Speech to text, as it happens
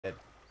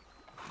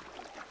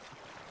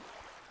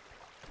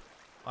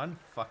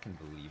Unfucking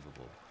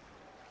believable.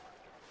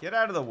 Get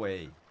out of the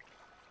way.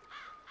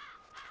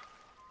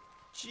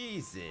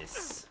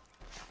 Jesus.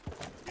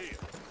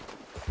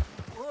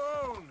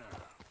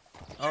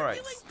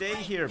 Alright, stay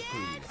here,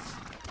 please.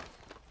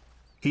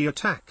 He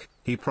attack,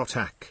 he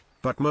protack,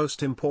 but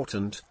most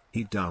important,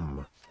 he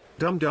dumb.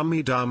 Dumb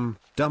dummy dumb,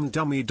 dumb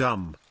dummy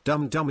dumb,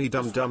 dumb dummy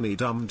dumb dummy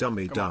dumb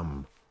dummy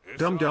dumb.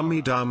 Dumb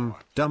dummy dumb,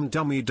 dumb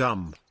dummy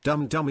dumb,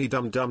 dumb dummy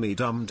dumb dummy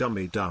dumb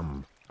dummy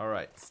dumb.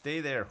 Alright,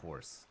 stay there,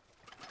 horse.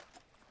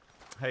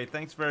 Hey,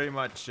 thanks very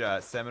much,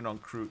 Salmon on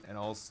Croute, and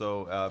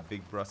also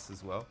Big Bruss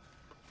as well.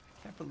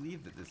 Can't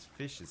believe that this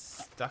fish is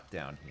stuck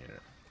down here.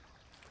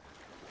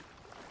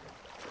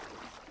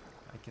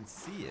 I can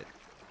see it,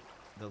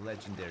 the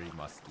legendary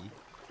muskie,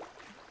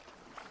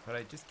 but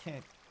I just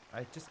can't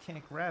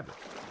grab it.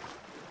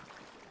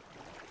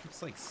 It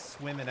keeps like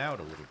swimming out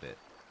a little bit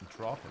and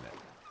dropping it.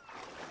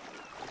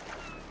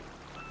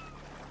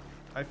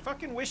 I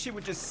fucking wish he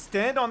would just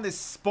stand on this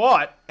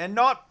spot and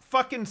not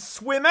fucking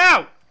swim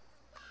out.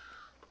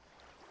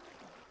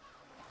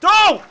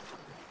 Don't!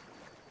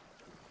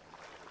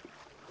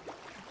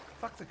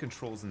 Fuck the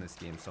controls in this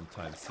game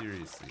sometimes,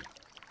 seriously.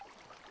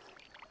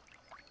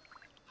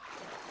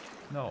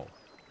 No.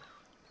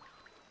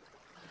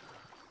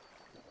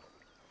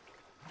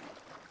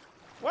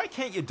 Why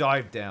can't you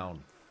dive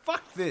down?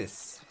 Fuck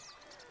this.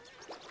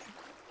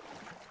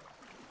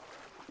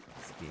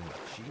 This game,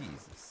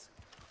 Jesus.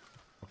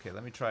 Okay,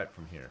 let me try it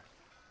from here.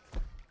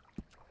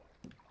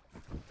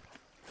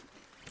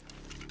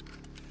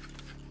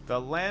 The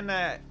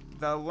Lenahechi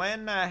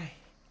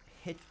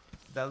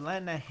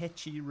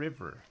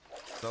River.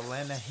 The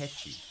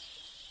Lenahechi.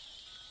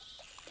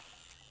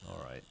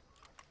 Alright.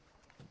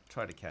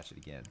 Try to catch it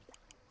again.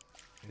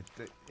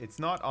 It's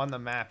not on the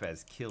map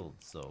as killed,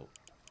 so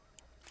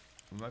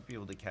we might be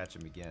able to catch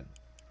him again.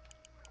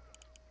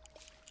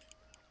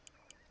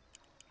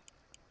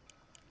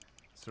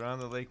 Surround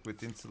the lake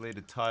with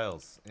insulated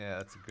tiles. Yeah,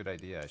 that's a good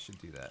idea. I should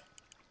do that.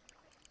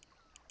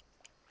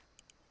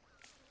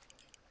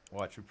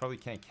 Watch, we probably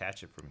can't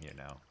catch it from here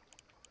now.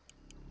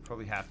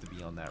 Probably have to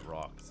be on that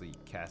rock, so you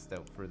cast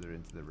out further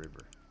into the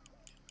river.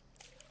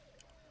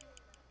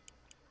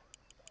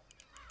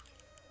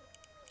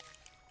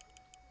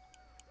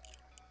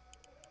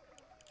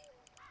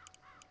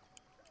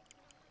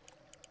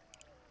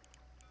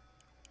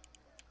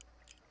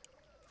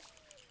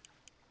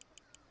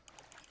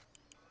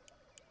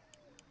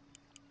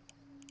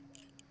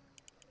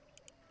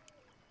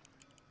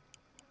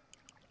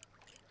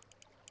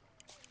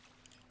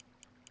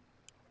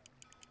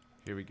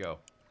 Here we go.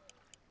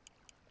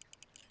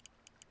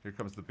 Here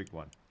comes the big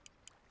one.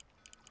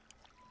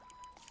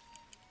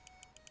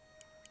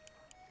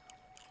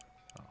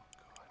 Oh,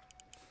 God.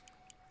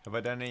 Have I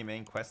done any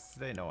main quests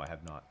today? No, I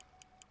have not.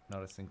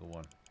 Not a single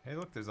one. Hey,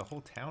 look, there's a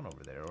whole town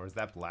over there. Or is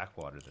that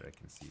Blackwater that I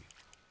can see?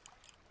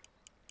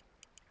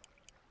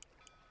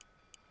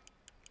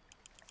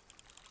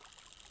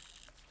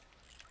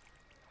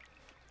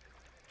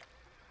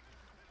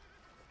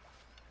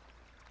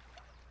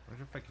 I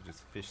wonder if I could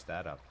just fish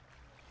that up.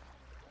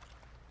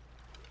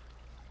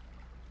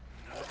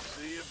 Let's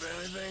see if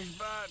anything's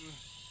biting.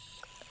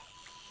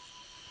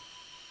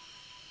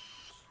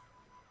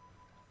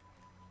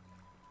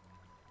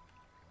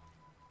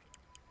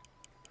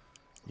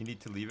 You need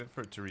to leave it for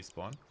it to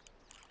respawn?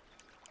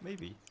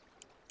 Maybe.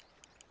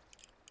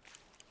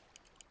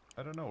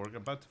 I don't know. We're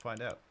about to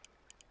find out.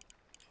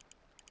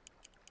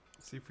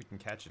 See if we can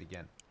catch it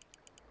again.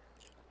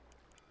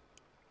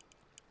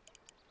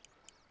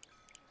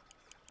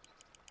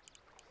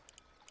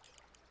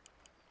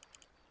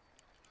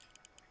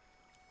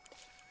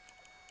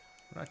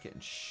 We're not getting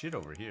shit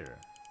over here.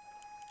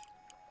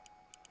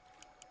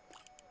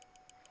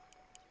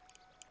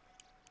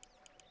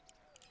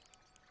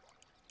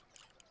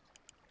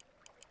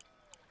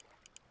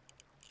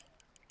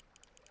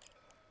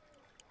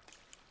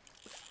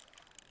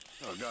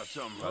 Oh, got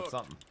something Got hooked.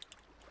 something.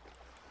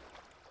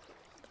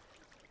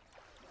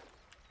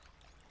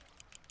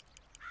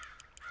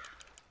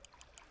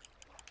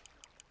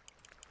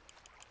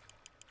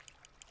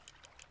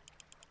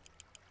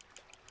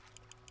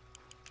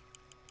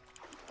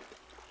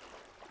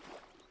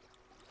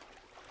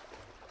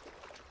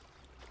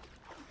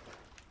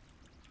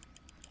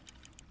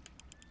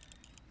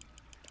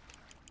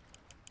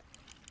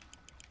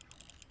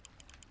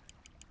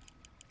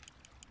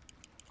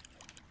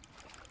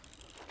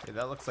 Hey,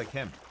 that looks like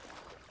him.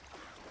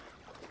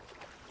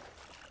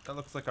 That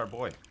looks like our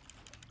boy.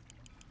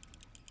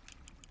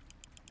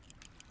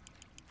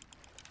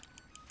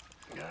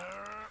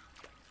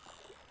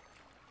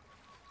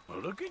 Well,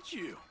 look at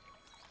you.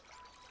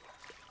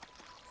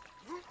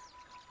 Is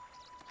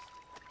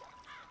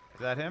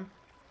that him?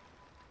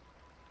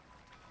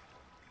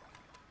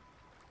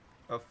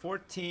 A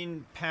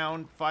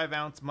 14-pound,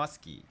 5-ounce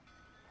muskie.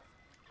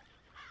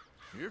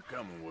 You're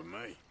coming with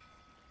me.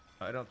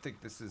 I don't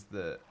think this is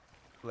the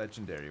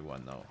legendary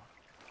one, though.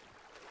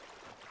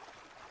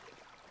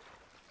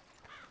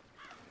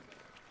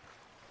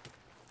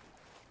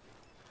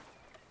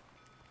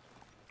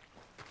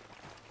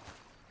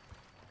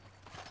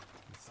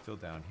 Still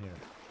down here.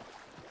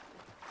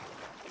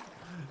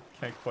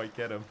 Can't quite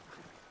get him.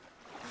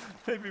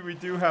 Maybe we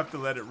do have to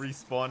let it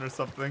respawn or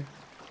something.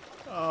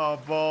 Oh,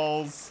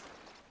 balls.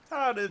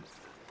 Why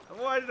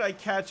did I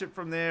catch it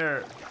from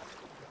there?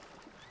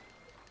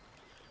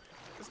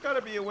 There's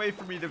gotta be a way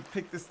for me to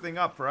pick this thing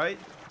up, right?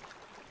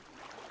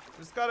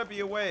 There's gotta be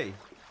a way.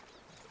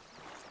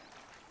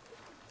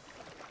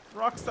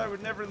 Rockstar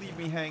would never leave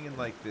me hanging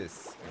like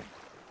this.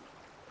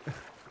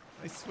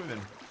 Nice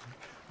swimming.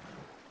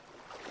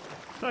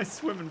 Nice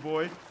swimming,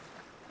 boy.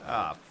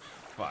 Ah,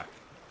 fuck.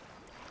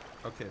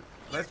 Okay,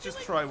 let's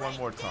just try one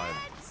more time.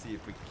 See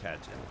if we can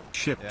catch it.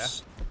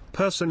 Ships. Yeah?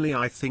 Personally,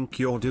 I think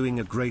you're doing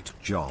a great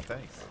job.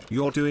 Thanks.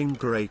 You're doing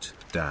great,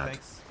 Dad.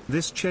 Thanks.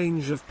 This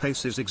change of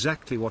pace is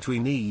exactly what we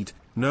need.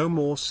 No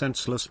more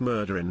senseless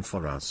murdering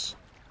for us.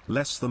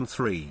 Less than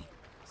 3.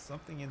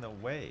 Something in the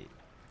way.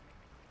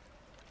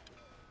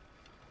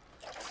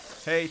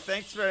 Hey,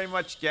 thanks very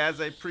much,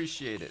 Gaz. I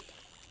appreciate it.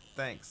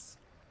 Thanks.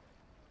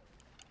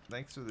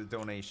 Thanks for the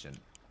donation.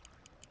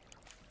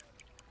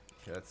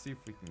 Okay, let's see if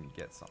we can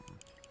get something.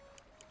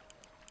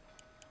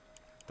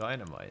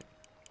 Dynamite.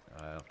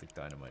 I don't think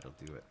dynamite will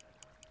do it.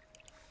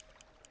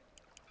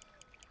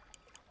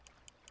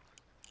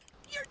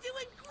 You're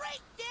doing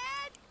great,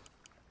 Dad!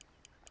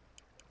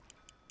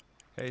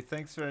 Hey,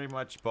 thanks very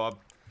much, Bob.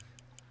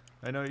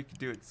 I know you can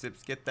do it,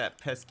 Sips. Get that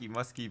pesky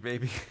muskie,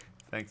 baby.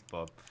 Thanks,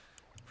 Bob.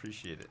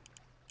 Appreciate it.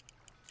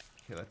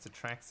 Okay, let's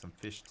attract some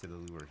fish to the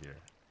lure here.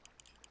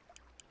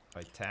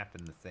 By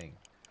tapping the thing.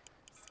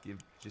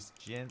 Just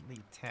gently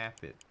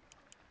tap it.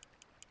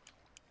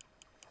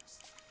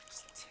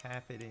 Just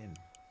tap it in.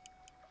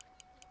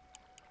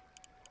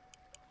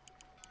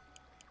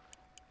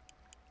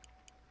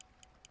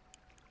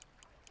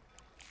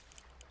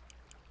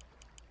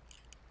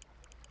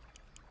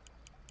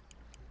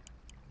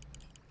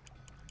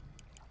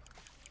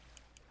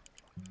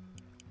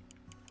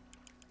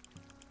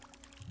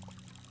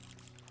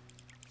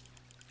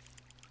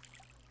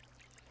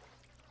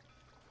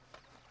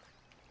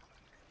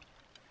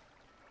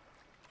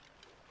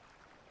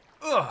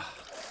 Ugh.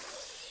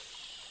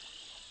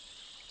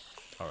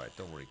 Alright,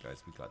 don't worry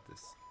guys, we got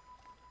this.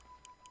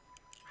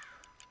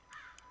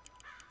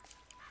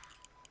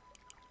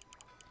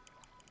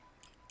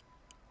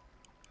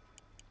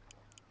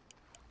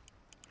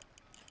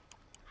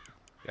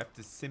 You have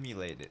to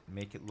simulate it,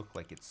 make it look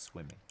like it's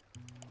swimming.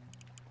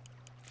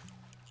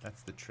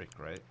 That's the trick,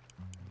 right?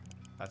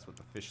 That's what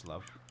the fish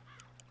love.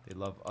 They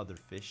love other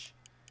fish.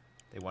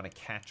 They want to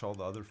catch all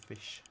the other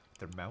fish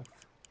with their mouth.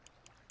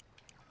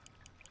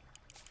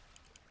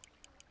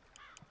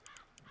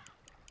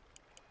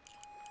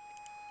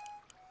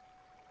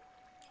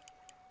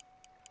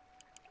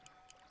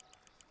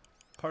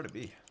 Part of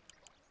B.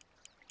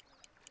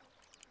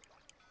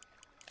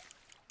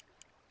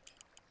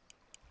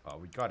 Oh,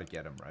 we gotta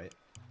get him, right?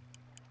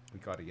 We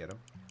gotta get him.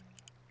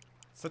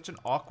 Such an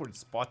awkward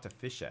spot to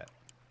fish at.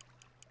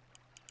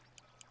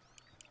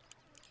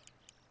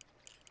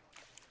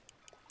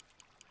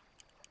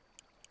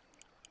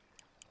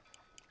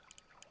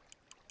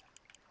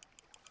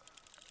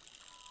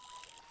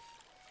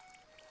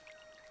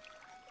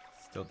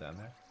 Still down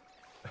there?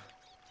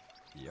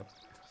 Yep.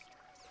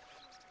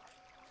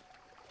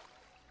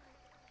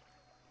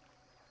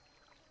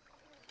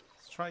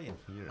 Let's try in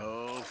here.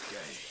 Okay.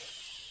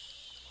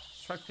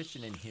 Let's try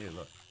fishing in here,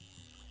 look.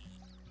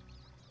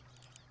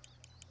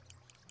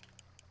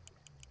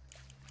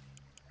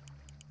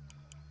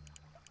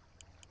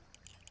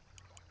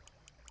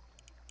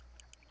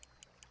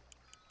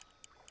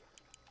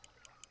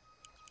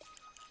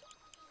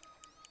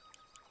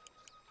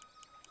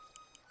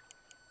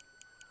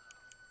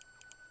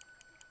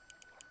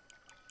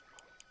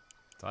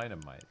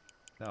 Dynamite.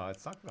 No,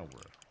 it's not gonna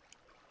work.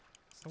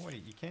 There's no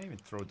way. You can't even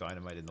throw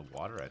dynamite in the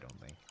water, I don't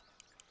think.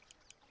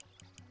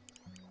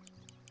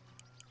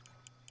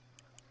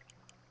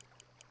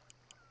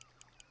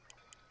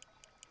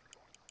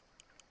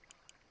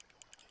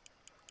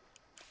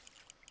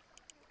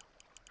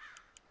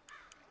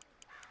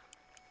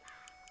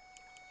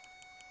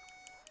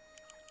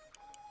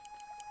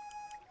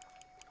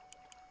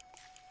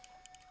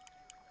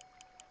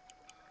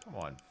 Come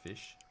on,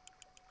 fish.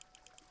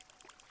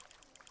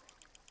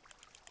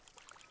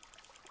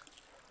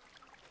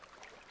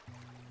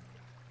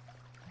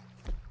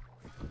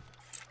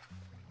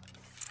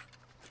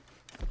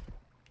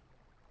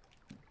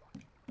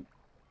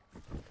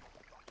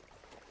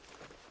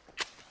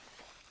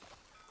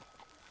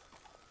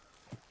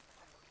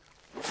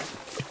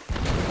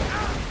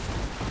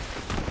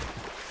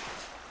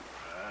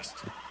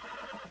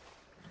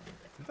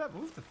 Did that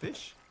move the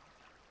fish?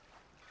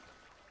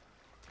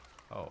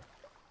 Oh.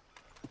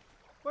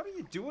 What are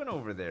you doing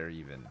over there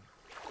even?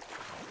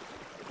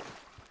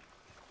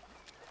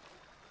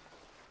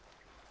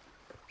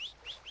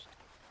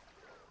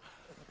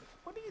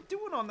 What are you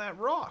doing on that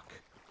rock?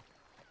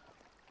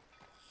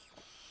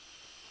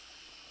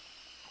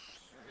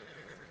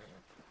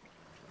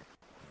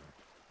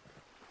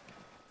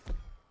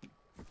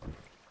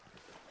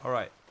 All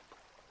right.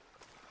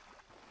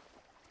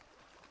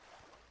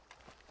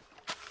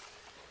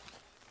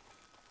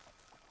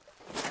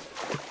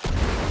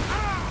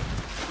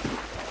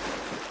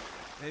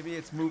 Maybe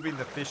it's moving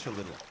the fish a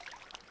little.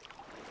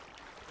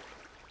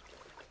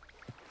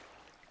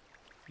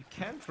 You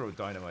can throw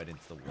dynamite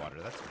into the water.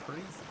 That's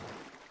crazy.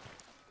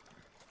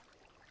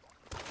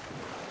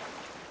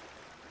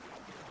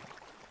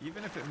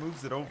 Even if it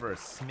moves it over a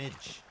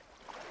smidge.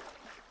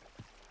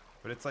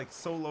 But it's like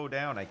so low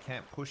down, I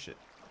can't push it.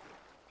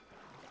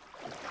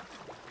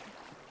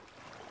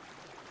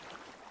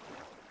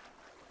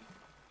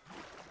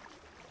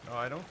 No,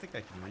 I don't think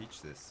I can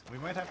reach this. We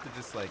might have to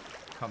just like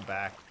come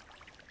back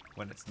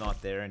when it's not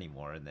there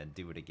anymore and then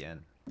do it again.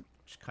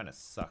 Which kind of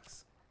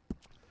sucks.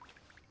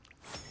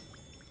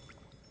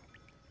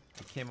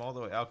 It came all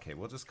the way. Okay,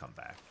 we'll just come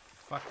back.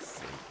 Fuck's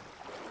sake.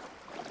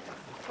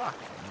 Fuck.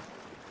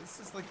 This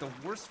is like the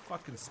worst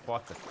fucking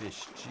spot to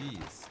fish.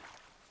 Jeez.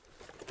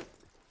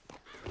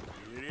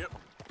 Yep.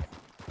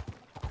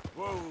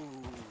 Whoa,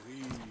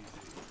 easy.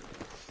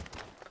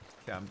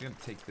 Okay, I'm gonna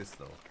take this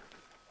though.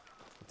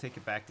 We'll take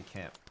it back to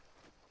camp.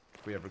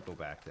 If we ever go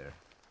back there.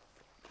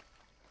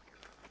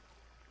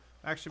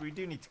 Actually, we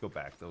do need to go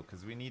back though,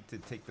 because we need to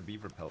take the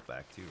beaver pelt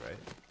back too, right?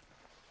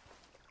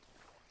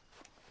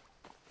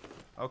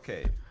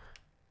 Okay.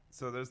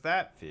 So there's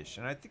that fish,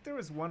 and I think there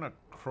was one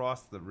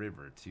across the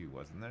river too,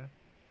 wasn't there?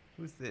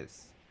 Who's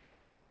this?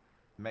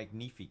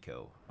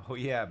 Magnifico. Oh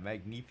yeah,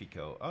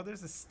 Magnifico. Oh,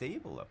 there's a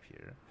stable up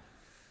here.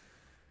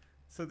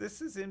 So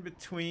this is in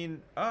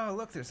between. Oh,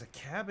 look, there's a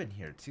cabin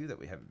here too that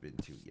we haven't been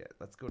to yet.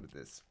 Let's go to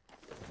this.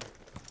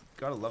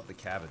 Gotta love the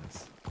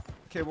cabins.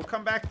 Okay, we'll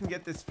come back and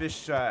get this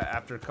fish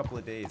after a couple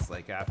of days,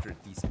 like after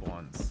it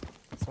despawns.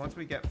 So once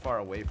we get far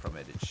away from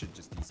it, it should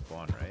just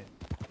despawn, right?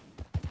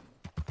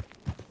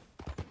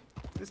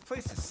 This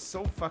place is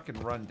so fucking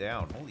run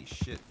down. Holy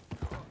shit.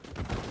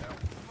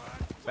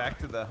 Back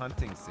to the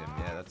hunting sim.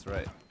 Yeah, that's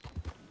right.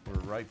 We're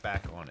right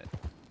back on it.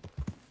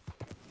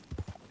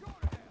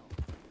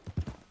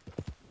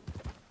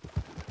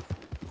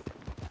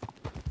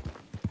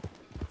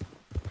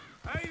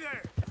 Hey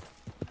there!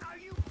 Are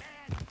you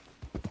mad?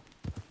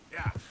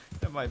 Yeah.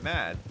 Am I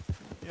mad?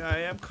 Yeah, I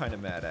am kind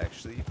of mad,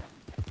 actually.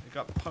 I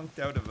got punked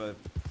out of a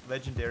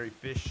legendary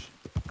fish.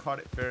 Caught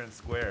it fair and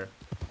square.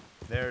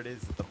 There it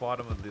is at the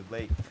bottom of the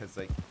lake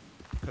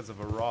because of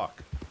a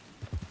rock.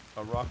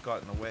 A rock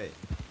got in the way.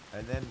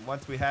 And then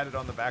once we had it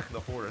on the back of the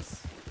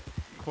horse,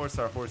 of course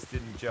our horse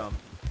didn't jump.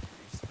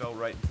 Just fell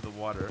right into the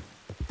water.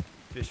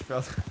 Fish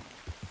fell to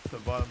the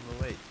bottom of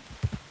the lake.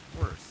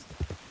 Worst.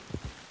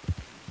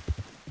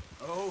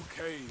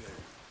 Okay there.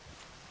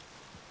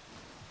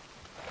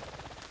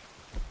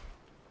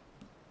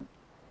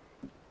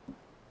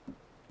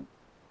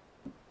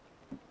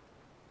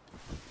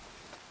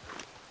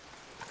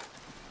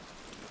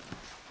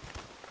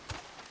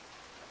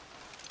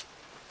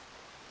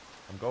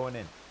 I'm going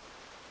in.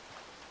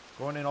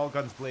 Going in all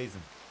guns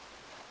blazing.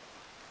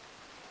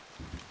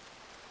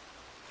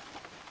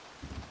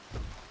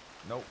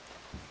 Nope.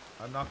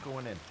 I'm not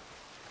going in.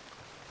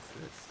 What's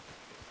this?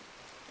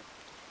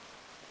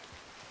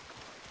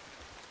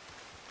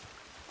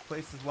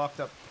 Place is locked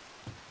up.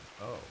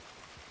 Oh.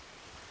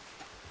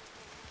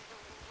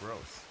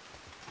 Gross.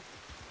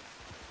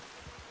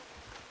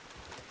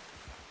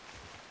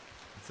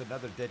 It's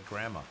another dead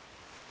grandma.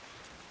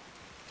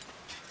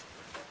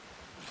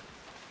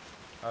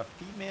 A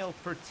female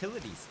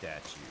fertility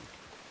statue.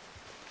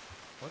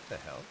 What the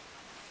hell?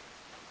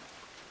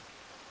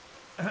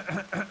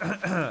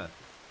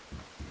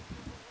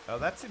 Oh,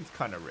 that seems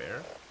kind of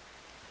rare.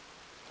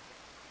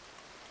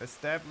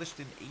 Established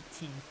in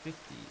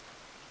 1850.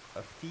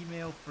 A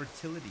female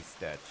fertility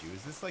statue.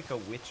 Is this like a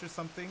witch or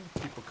something?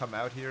 People come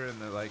out here and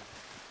they're like,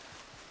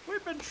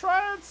 we've been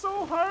trying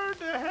so hard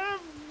to have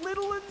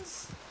little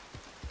uns,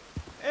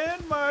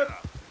 and my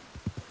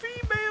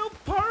female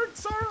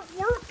parts aren't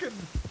working.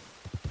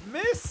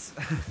 Miss,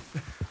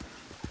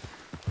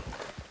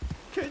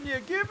 can you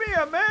give me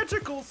a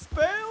magical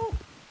spell?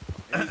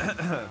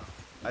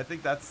 I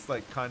think that's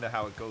like kind of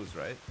how it goes,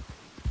 right?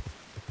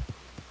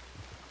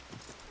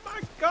 My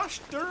gosh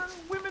darn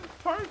women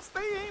parts,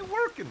 they ain't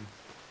working.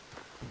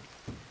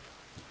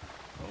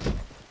 Oh.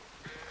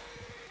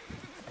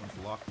 This one's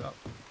locked up.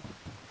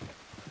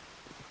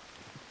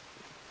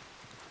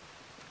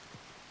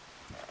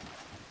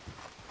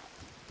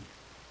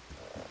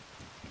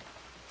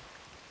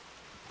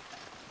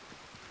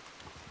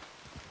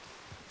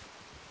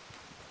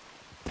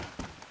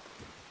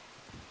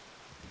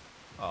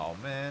 Oh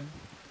man,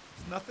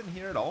 there's nothing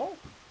here at all?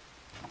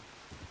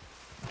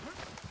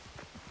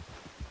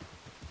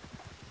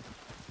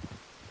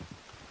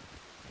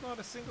 Not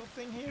a single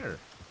thing here.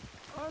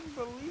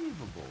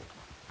 Unbelievable.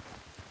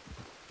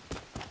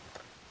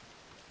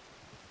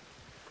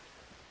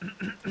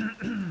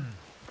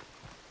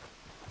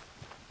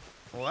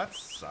 Well, that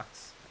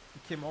sucks.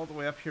 We came all the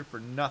way up here for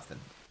nothing.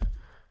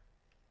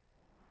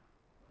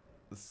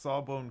 The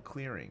Sawbone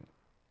Clearing.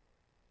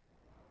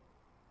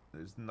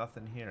 There's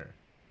nothing here.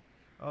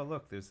 Oh,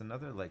 look, there's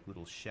another, like,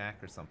 little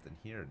shack or something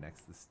here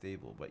next to the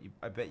stable, but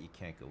I bet you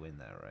can't go in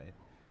there,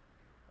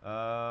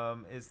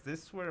 right? Is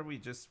this where we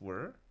just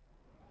were?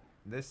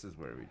 This is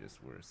where we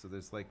just were, so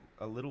there's, like,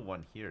 a little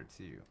one here,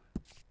 too.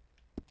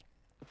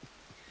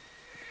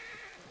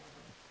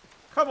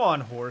 Come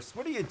on, horse.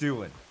 What are you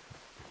doing?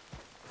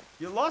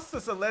 You lost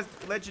us a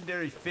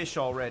legendary fish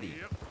already.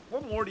 Yep.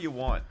 What more do you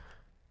want?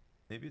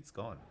 Maybe it's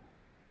gone.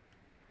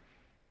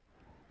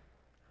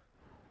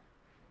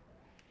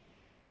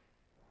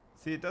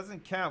 See, it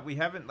doesn't count. We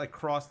haven't, like,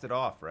 crossed it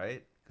off,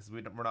 right? Because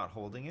we're not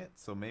holding it.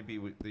 So maybe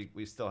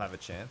we still have a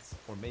chance.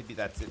 Or maybe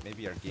that's it.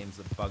 Maybe our games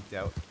are bugged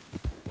out.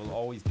 We'll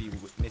always be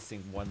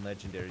missing one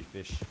legendary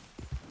fish.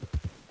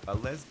 A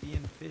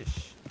lesbian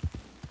fish.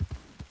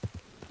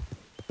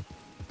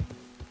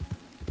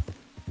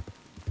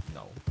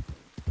 No.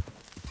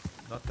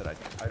 Not that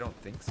I don't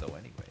think so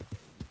anyway.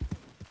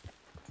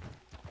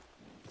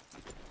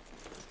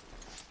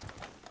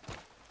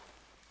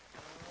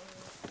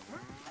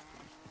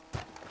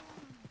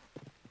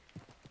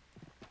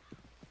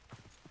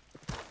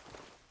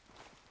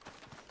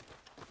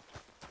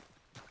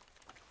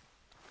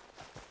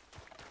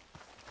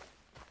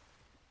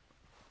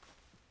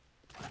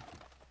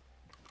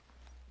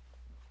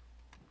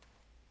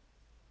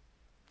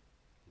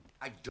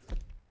 I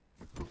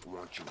don't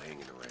want you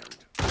hanging around.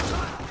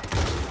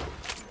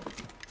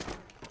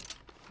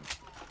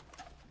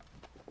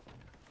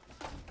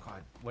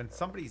 God, when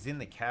somebody's in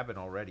the cabin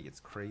already, it's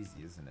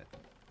crazy, isn't it?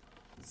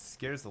 It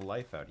scares the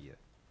life out of you.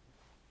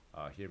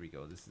 Oh, here we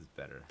go. This is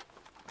better.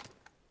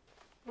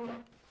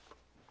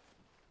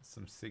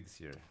 Some cigs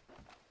here.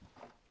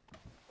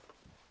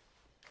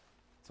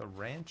 It's a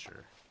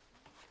rancher.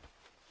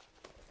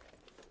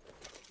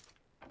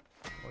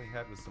 All he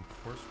had was some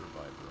horse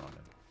reviver on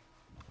him.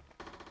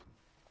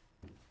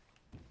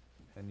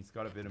 And he's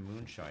got a bit of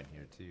moonshine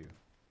here, too.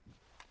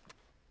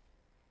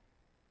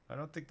 I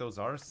don't think those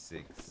are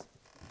cigs.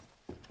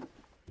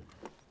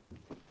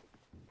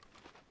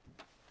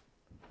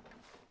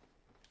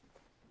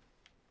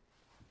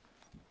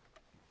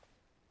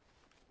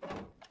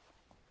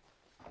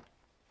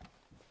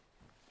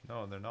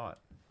 No, they're not.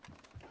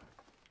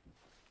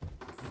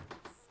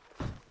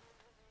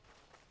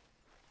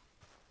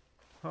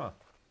 Huh.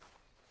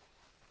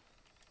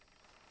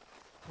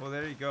 Well,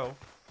 there you go.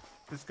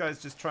 This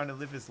guy's just trying to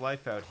live his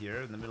life out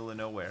here in the middle of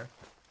nowhere.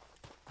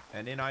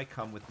 And in I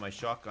come with my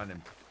shotgun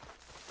and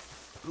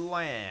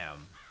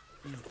blam!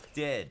 He's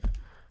dead.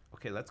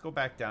 Okay, let's go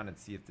back down and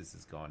see if this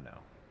is gone now.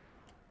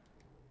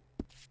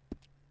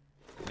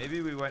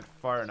 Maybe we went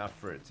far enough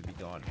for it to be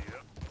gone.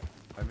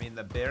 I mean,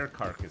 the bear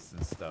carcass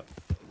and stuff.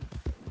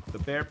 The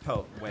bear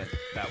pelt went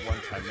that one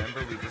time.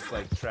 Remember, we just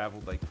like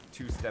traveled like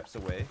 2 steps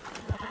away.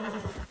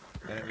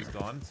 And it was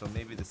gone. So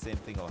maybe the same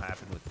thing will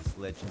happen with this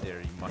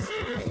legendary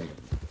muskie.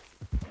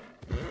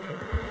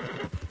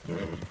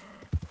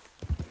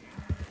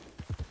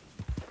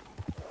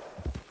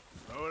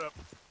 Hold up.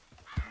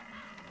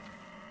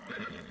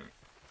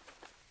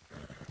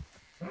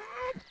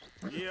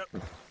 Yep.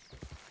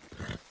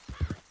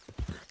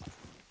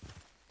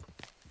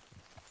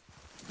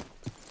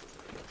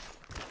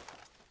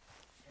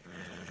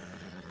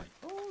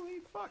 Holy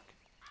fuck.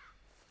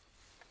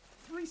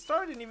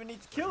 3-star didn't even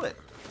need to kill it.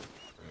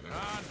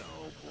 I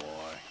know,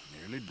 boy.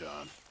 Nearly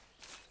done.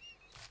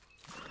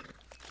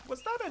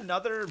 Was that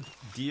another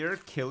deer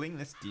killing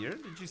this deer?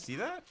 Did you see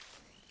that?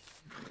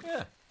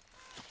 Yeah.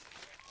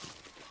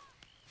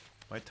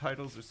 My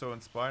titles are so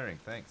inspiring,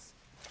 thanks.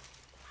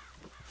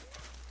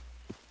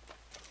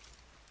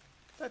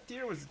 That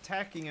deer was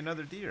attacking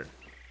another deer.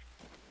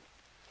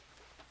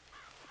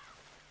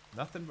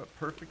 Nothing but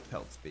perfect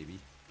pelts, baby.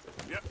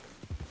 Yep.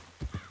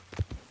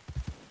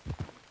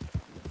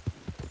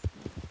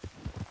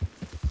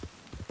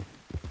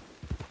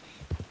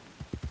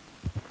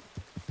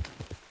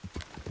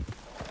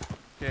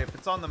 Okay, if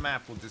it's on the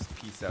map, we'll just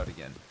peace out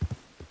again.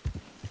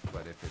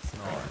 But if it's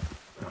not...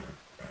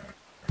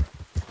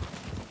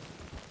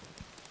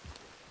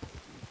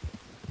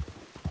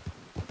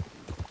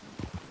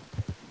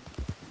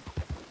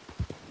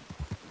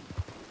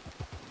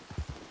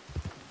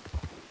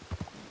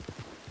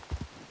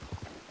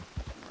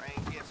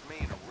 Rain gets me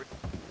in a rip.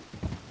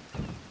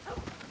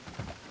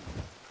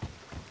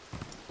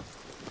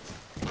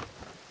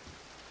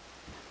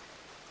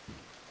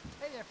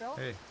 Hey there, Phil.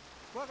 Hey,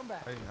 Welcome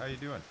back. how you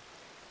doing?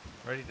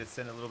 Ready to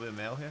send a little bit of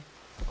mail here?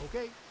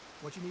 Okay,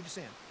 what you need to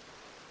send?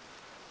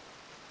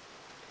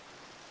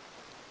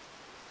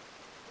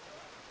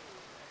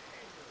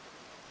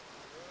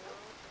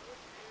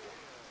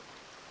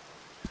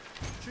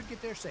 Should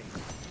get there safe.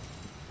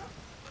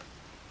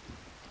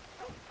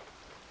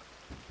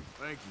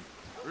 Thank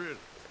you. Really.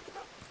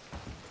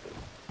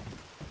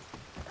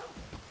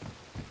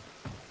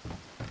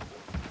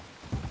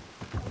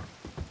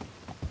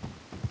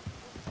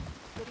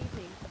 Good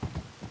evening.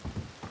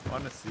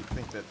 Honestly,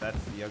 think that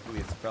that's the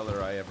ugliest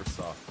feller I ever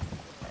saw.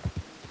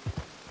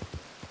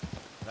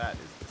 That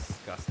is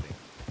disgusting.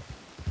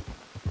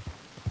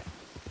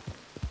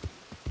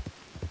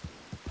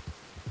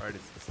 Alright,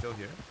 is it still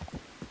here?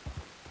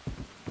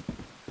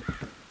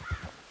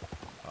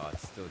 Oh,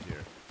 it's still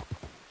here.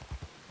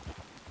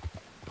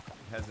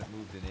 It hasn't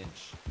moved an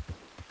inch.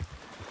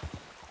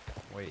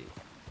 Wait.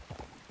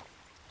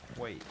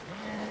 Wait.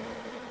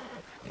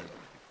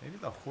 Maybe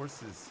the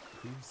horse's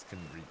hooves can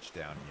reach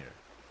down here.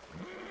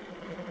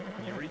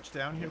 Can you reach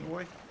down here,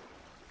 boy?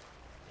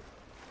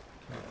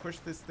 Can you push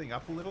this thing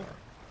up a little?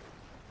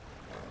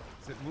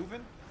 Is it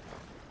moving?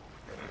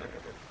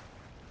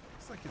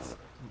 Looks like it's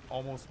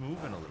almost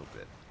moving a little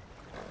bit.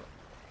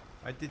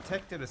 I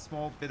detected a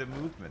small bit of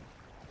movement.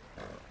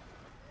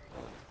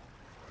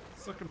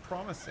 It's looking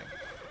promising.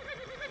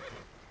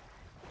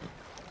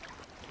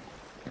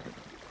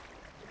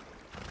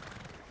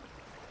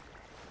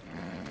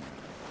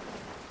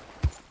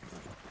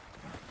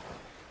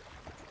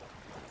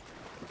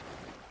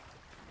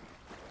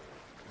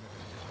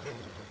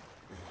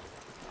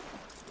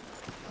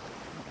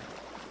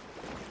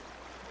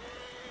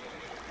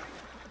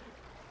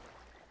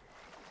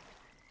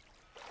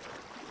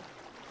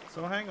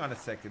 So hang on a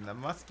second, the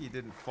muskie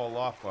didn't fall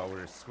off while we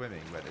were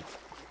swimming, but it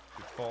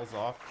falls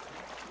off.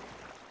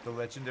 The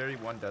legendary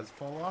one does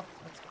fall off?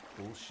 That's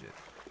bullshit.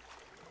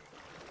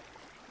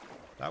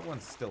 That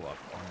one's still up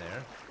on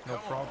there. No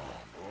problem.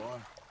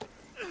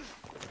 Boy.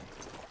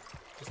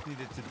 Just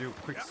needed to do a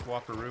quick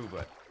swapperoo,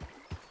 but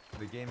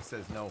the game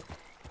says no.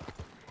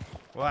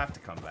 We'll have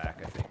to come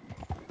back, I think.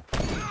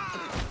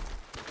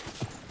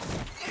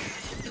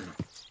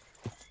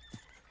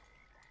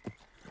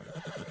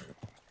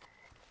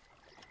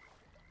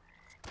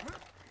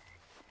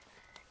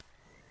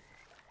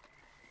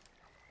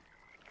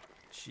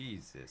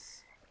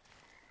 Jesus.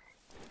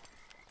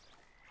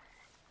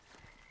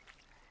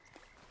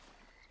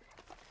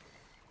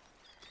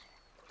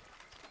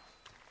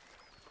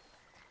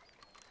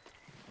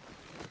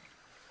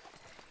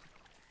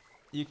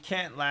 You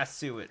can't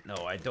lasso it. No,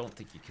 I don't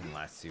think you can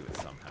lasso it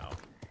somehow.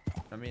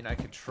 I mean, I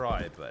could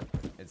try, but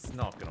it's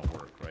not gonna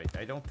work, right?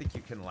 I don't think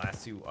you can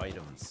lasso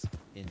items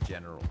in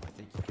general. I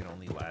think you can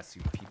only lasso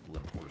people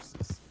and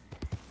horses.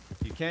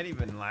 You can't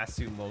even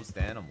lasso most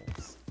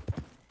animals.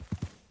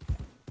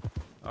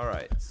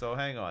 Alright, so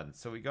hang on.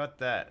 So we got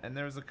that. And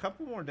there was a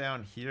couple more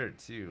down here,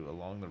 too,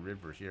 along the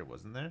river here,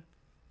 wasn't there?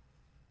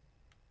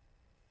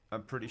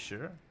 I'm pretty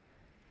sure.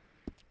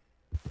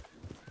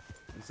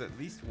 There's at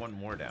least one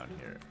more down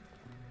here.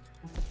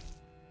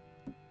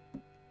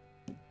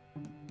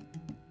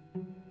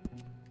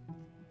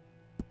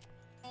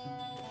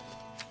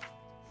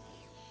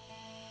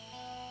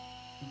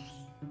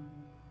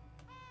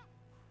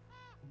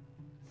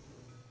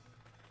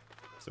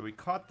 So we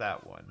caught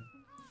that one.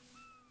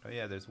 Oh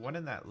yeah, there's one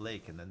in that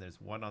lake, and then there's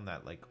one on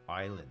that like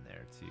island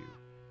there too.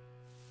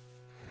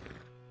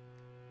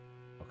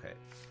 Okay,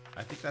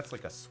 I think that's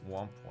like a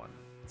swamp one.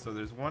 So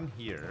there's one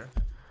here.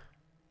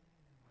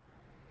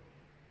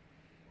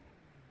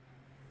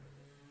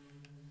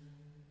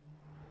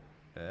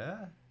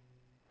 Yeah.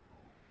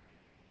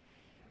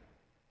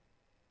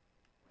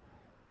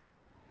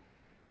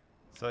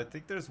 So I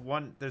think there's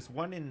one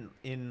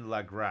in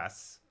La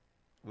Grasse,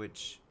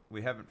 which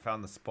we haven't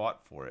found the spot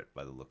for it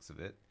by the looks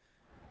of it.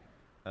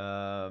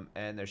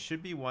 And there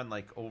should be one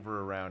like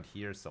over around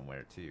here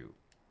somewhere too.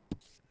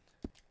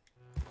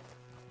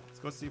 Let's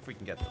go see if we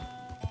can get them.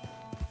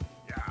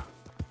 Yeah.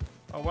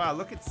 Oh wow,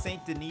 look at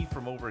Saint Denis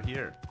from over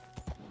here.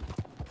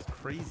 It's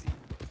crazy.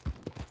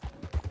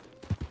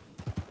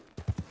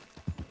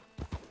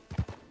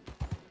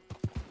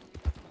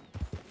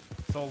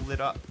 It's all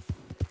lit up.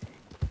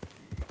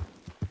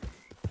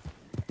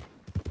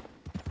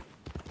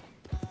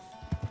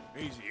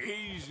 Easy,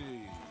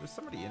 easy. There's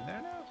somebody in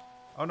there now?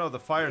 Oh no, the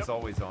fire's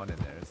always on in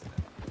there, isn't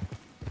it?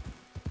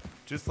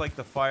 Just like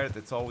the fire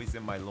that's always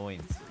in my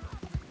loins.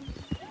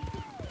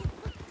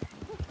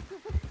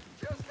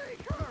 Just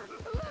take her.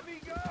 Let me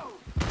go.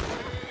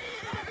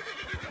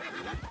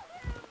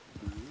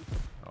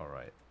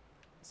 Alright.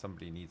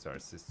 Somebody needs our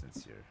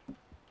assistance here.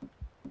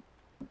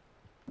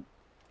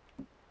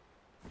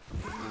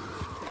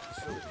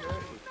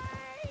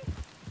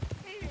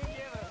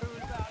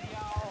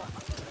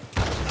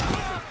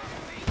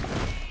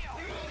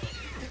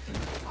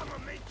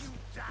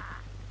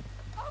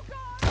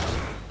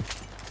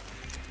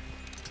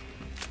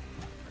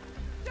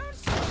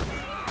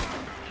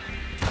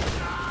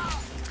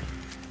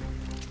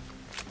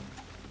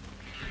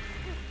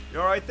 You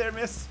alright there,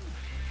 miss?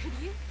 Could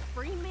you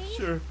free me?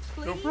 Sure,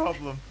 please? no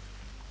problem.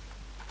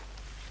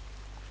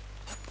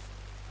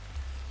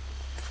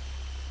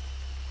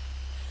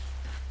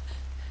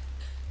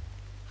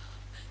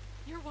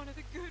 You're one of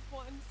the good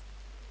ones,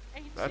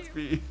 ain't That's you?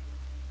 me.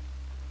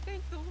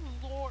 Thank the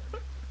Lord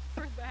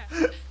for that.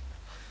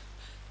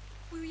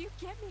 Will you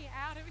get me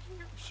out of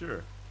here?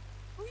 Sure.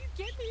 Will you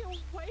get me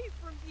away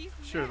from these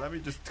Sure, men? let me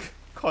just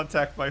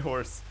contact my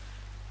horse.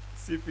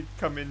 See if we can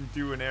come in and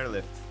do an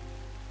airlift.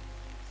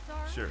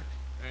 Sorry. Sure.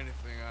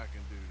 Anything I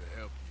can do to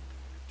help you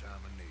in your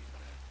time of need,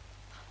 man.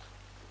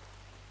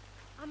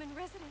 I'm in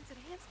residence at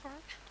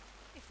Hansburg,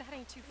 if that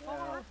ain't too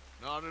far.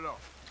 Not at all.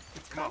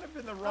 It's kind of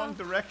in the wrong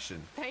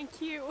direction.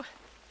 Thank you.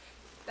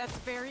 That's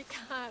very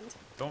kind.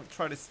 Don't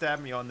try to stab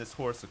me on this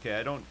horse, okay?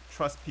 I don't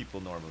trust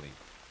people normally.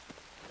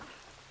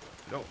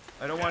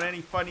 I don't want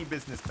any funny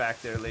business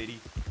back there, lady.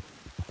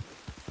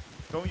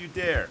 Don't you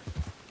dare.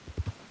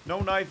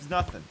 No knives,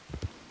 nothing.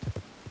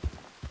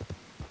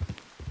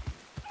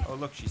 Oh,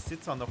 look, she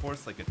sits on the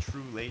horse like a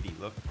true lady.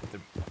 Look,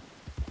 with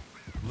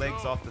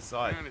legs off the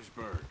side.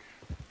 Johannesburg.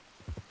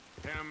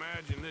 Can't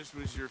imagine this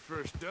was your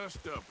first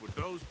dust-up with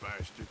those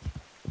bastards.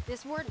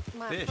 This weren't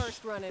my Fish.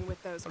 first run-in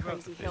with those What about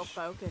crazy the hill fish?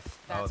 folk, if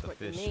Oh, that's the what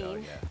fish. you Oh,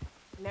 mean. yeah.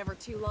 Never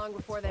too long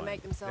before they Fine.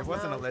 make themselves It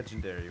wasn't known. a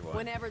legendary one.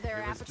 Whenever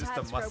their it was just a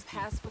appetites grow muskie.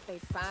 past what they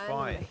find in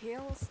fine. the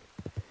hills.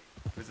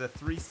 It was a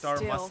 3-star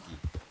Still, muskie.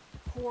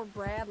 Poor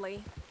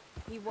Bradley.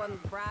 He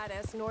wasn't the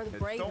brightest nor the Don't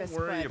bravest,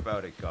 worry but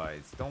about it,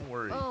 guys. Don't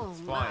worry. oh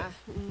It's my,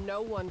 fine.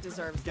 no one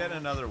deserves Get that.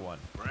 another one.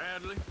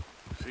 Bradley?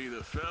 See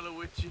the fella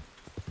with you?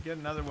 Get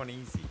another one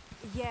easy.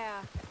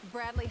 Yeah,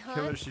 Bradley Hunt,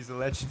 Killer, she's a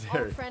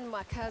legendary. old friend of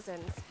my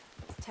cousin's,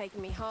 is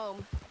taking me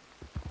home.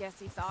 Guess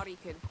he thought he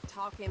could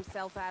talk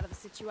himself out of the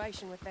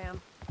situation with them.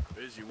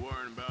 Busy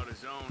worrying about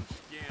his own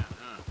skin,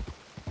 huh?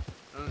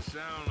 Doesn't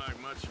sound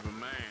like much of a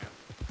man.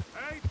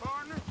 Hey,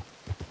 partner.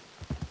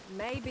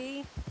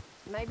 Maybe,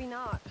 maybe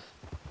not.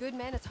 Good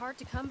men, it's hard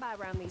to come by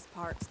around these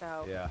parts,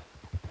 though. Yeah.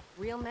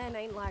 Real men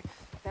ain't like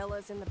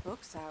fellas in the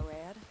books I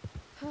read.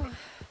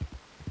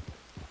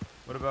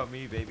 What about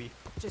me, baby?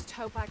 Just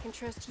hope I can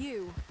trust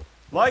you.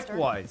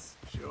 Likewise.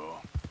 Sure.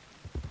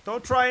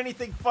 Don't try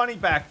anything funny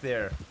back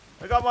there.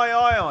 I got my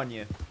eye on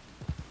you.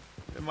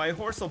 And my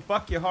horse will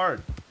buck you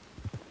hard.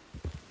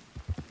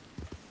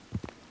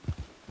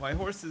 My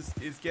horse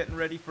is getting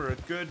ready for a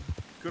good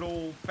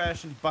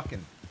old-fashioned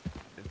bucking.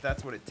 If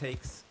that's what it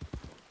takes.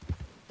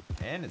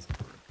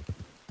 Annisburg.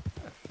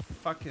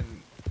 Fucking...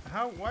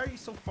 Why are you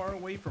so far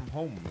away from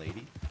home,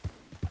 lady?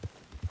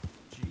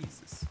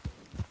 Jesus.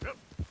 Yep.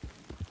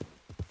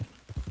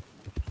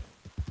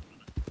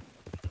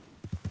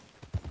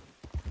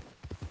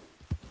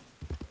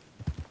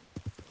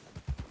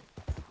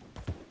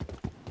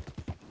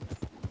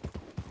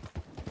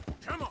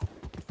 Come on.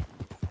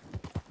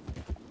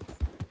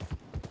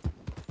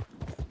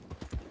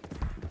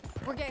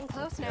 We're getting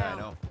close now. Yeah, I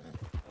know.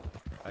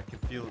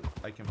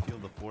 I can feel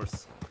the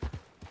force.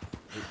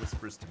 It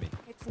whispers to me.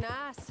 It's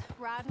nice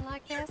riding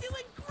like You're this.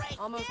 doing great,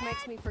 Almost Dad.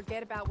 makes me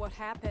forget about what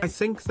happened. I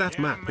think that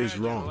Can't map is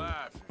imagine wrong.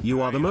 life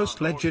You are the riding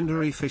most on horseback.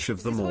 legendary fish of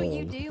Is them this what all,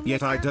 you do,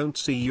 yet I mister? don't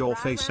see your Ride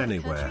face around the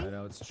anywhere. country? I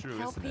know, it's true,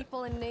 Help isn't it?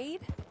 people in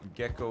need?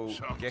 Gecko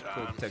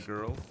Sometimes. to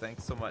girl,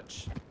 thanks so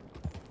much.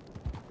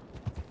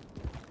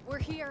 We're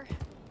here.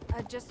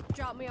 Just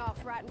drop me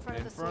off right in front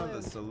In of the front saloon.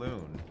 of the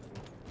saloon.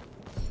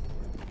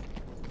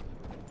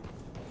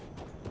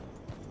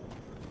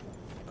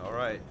 All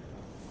right.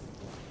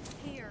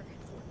 Here.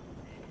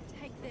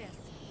 Take this.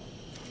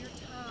 Your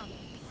time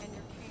and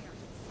your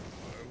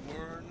care. I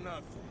were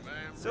nothing,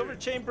 man. Silver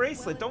chain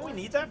bracelet. Don't we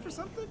need that for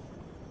something?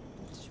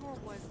 It sure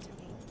was to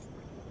me.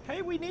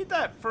 Hey, we need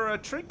that for a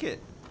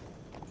trinket.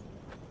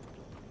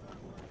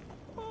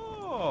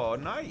 Oh,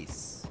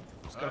 nice.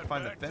 Just gotta Right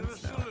find the back to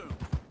fence now. saloon.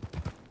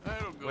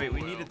 That'll go Wait,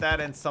 we well. needed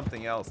that and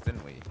something else,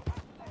 didn't we?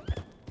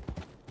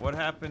 What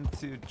happened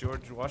to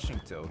George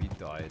Washington? He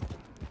died.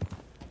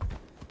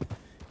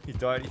 He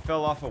died. He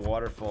fell off a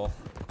waterfall.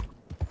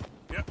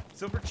 Yep.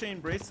 Silver chain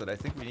bracelet. I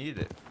think we needed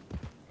it.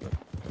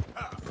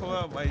 Pull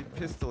out my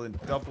pistol and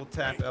double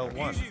tap Hey,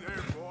 L1. Easy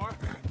there, boy.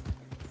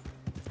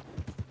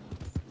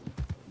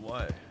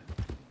 What?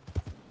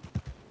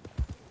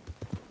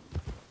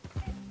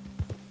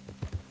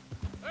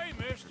 Hey,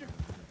 mister.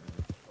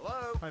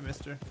 Hello? Hi,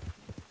 mister.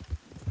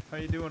 How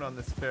you doing on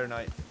this fair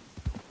night?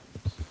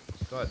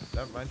 God,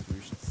 that reminds me,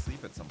 we should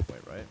sleep at some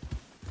point, right?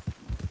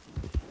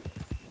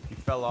 He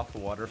fell off a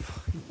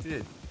waterfall. He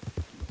did.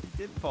 He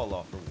did fall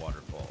off a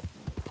waterfall.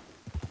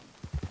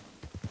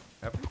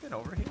 Have we been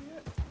over here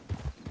yet?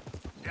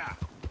 Yeah.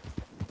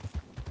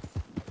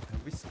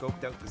 Have we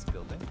scoped out this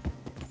building?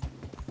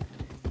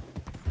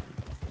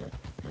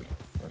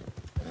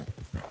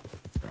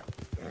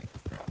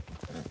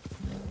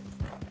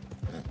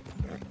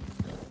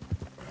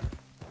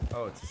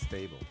 Oh, it's a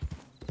stable.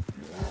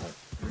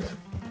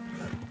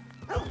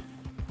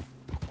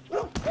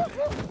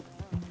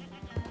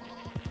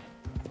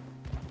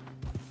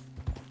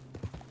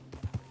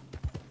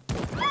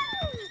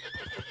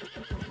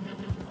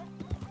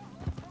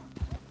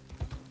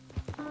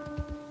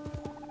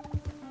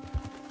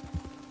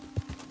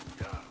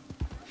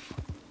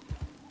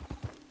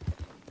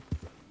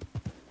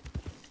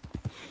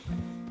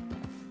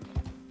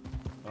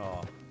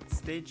 Oh,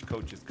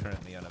 stagecoach is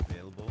currently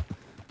unavailable.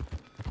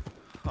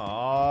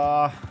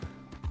 Aww.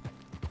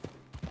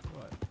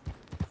 What?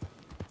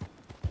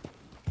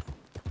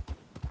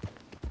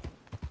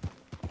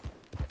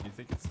 Do you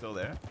think it's still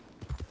there?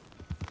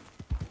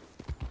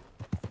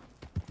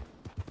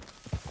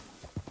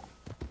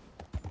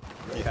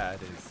 Yeah,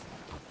 it is.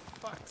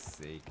 Fuck's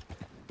sake.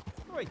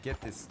 How do I get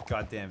this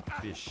goddamn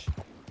fish?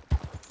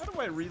 How do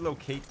I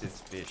relocate this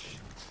fish?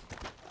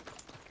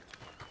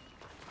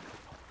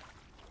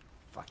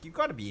 Fuck, you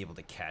gotta be able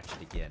to catch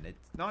it again. It's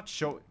not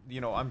show.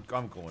 You know, I'm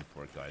going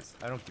for it, guys.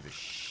 I don't give a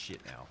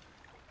shit now.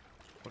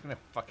 We're gonna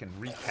fucking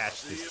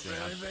recatch this thing.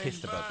 I'm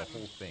pissed about the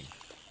whole thing.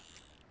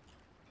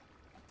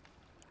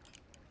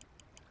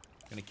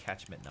 Gonna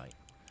catch him at night.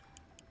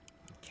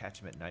 Catch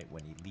him at night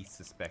when he least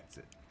suspects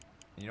it.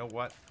 And you know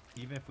what?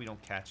 Even if we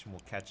don't catch him,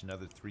 we'll catch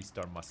another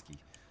 3-star muskie.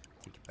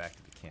 Take it back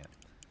to the camp.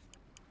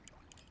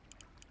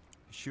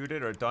 shoot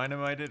it or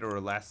dynamite it or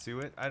lasso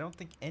it. I don't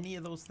think any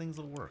of those things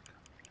will work.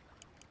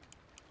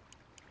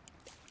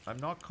 I'm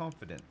not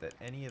confident that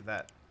any of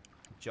that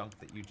junk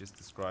that you just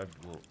described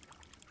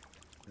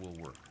will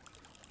work.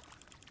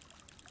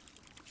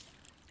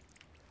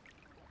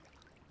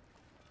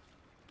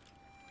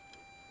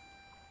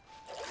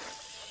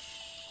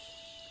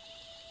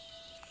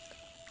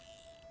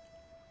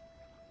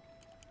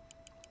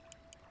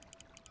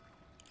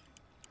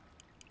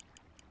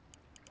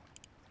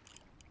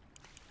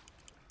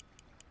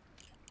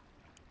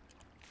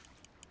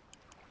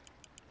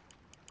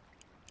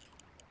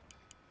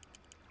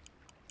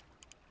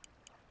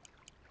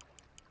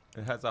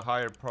 It has a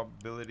higher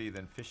probability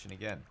than fishing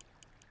again.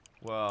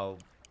 Well,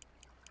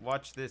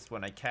 watch this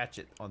when I catch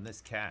it on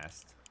this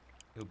cast.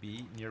 It'll be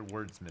eating your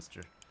words,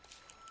 mister.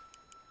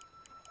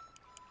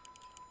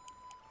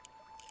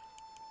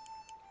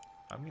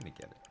 I'm gonna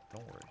get it.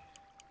 Don't worry.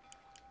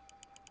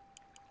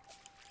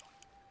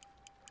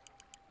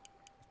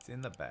 It's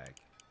in the bag.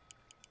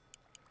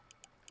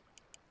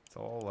 It's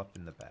all up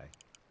in the bag.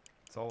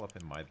 It's all up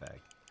in my bag.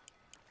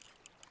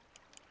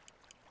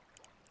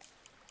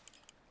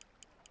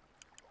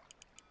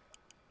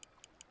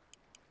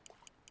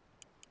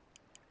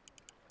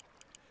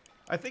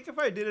 I think if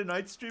I did a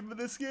night stream of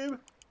this game,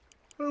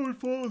 I would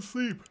fall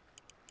asleep.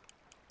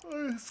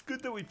 It's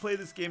good that we play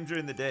this game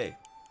during the day.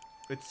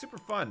 It's super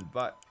fun,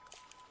 but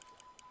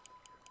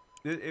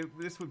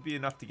this would be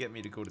enough to get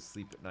me to go to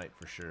sleep at night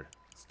for sure.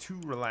 It's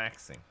too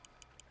relaxing.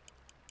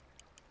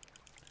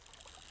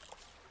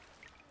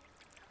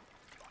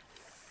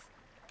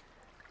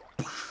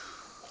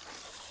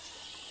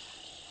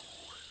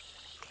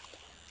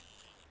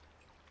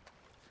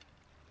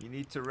 You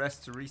need to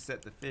rest to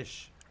reset the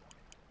fish.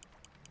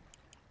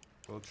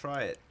 We'll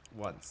try it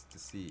once to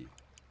see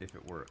if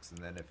it works,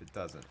 and then if it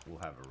doesn't, we'll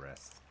have a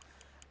rest.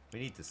 We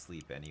need to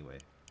sleep anyway.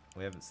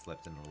 We haven't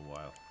slept in a little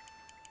while.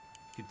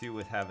 Could do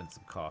with having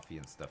some coffee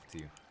and stuff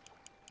too.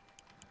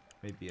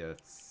 Maybe a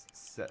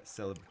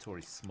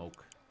celebratory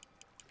smoke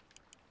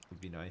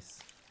would be nice.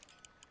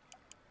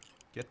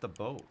 Get the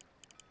boat.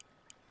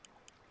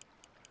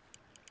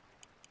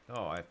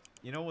 Oh,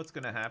 you know what's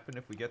gonna happen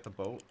if we get the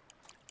boat?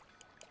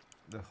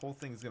 The whole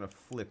thing's gonna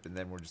flip, and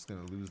then we're just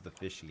gonna lose the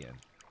fish again.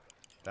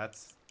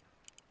 That's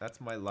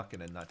my luck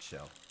in a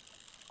nutshell.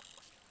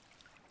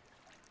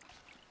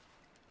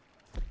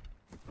 I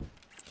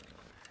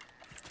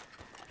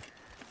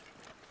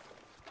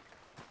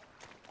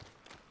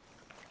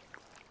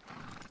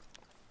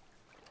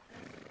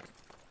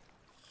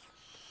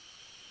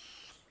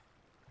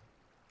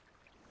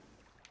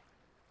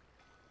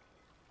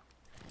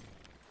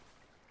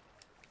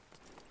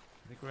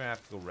think we're gonna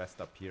have to go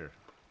rest up here.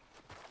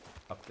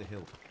 Up the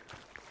hill.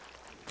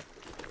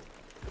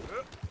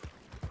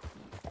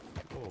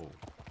 Whoa.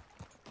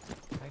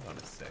 Hang on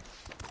a sec.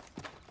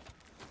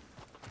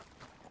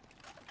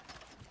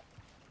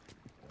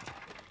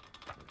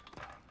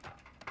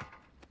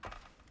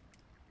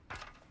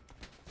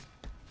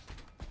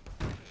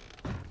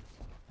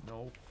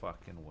 No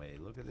fucking way.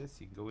 Look at this.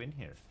 You can go in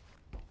here.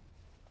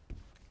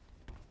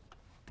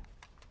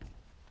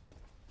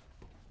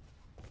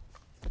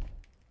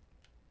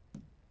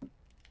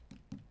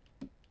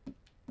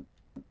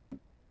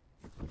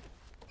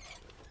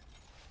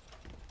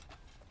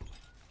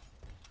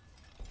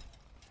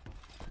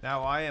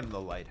 Now I am the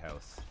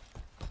lighthouse.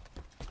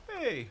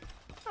 Hey,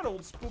 that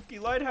old spooky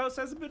lighthouse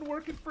hasn't been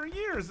working for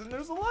years and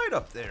there's a light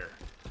up there.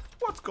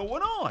 What's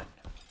going on?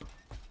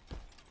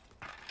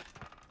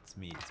 It's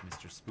me, it's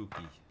Mr.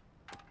 Spooky.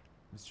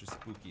 Mr.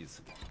 Spooky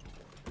is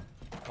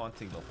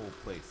haunting the whole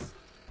place.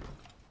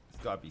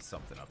 There's gotta be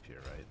something up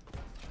here, right?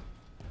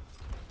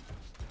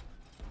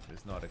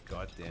 There's not a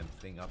goddamn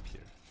thing up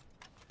here.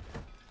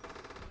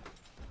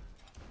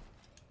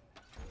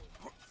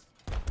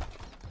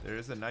 There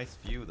is a nice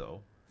view though.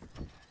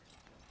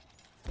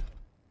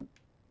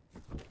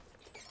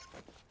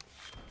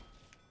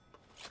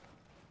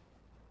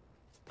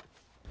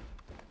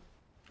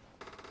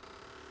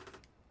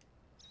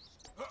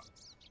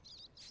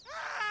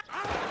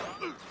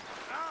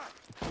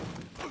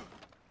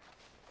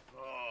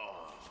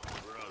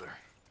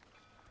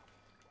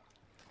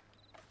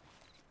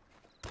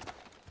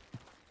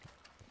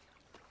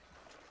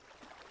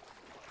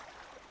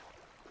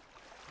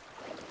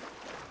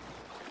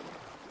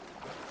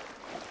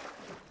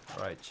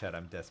 Alright, Chet,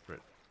 I'm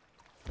desperate.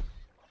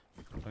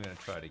 I'm gonna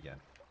try it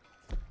again.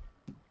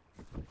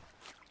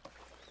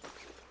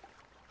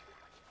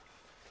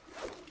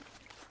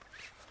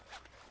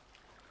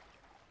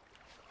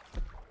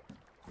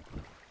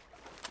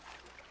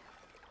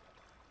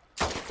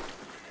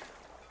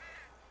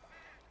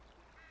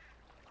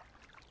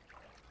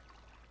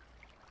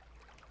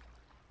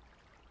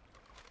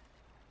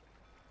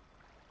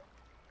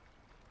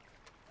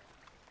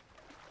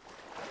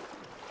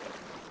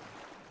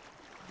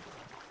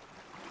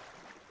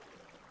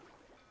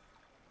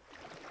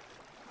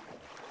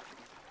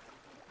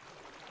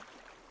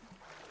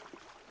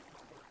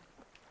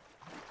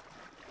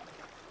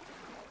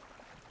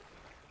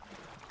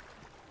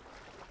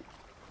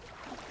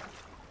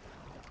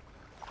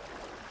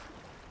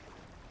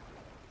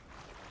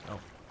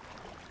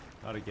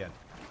 Not again.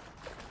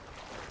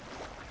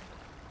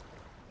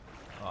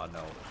 Oh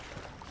no.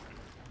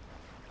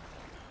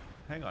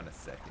 Hang on a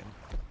second.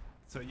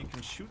 So you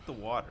can shoot the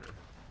water.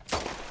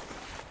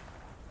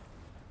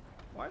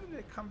 Why did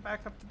it come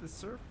back up to the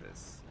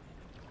surface?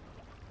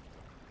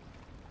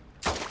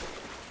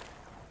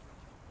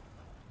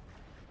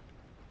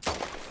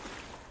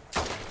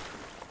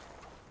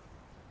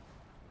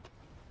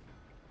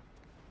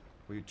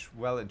 We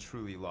well and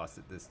truly lost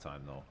it this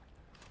time, though.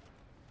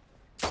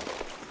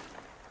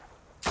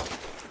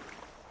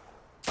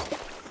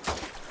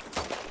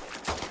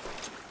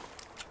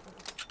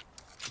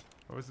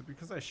 Or was it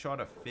because I shot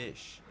a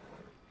fish?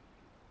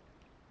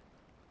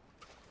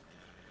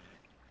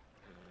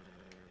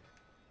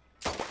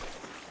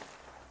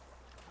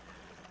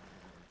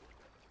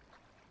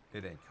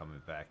 It ain't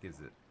coming back, is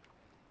it?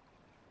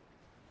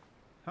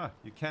 Huh,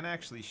 you can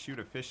actually shoot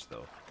a fish,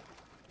 though.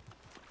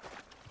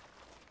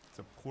 It's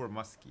a poor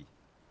muskie.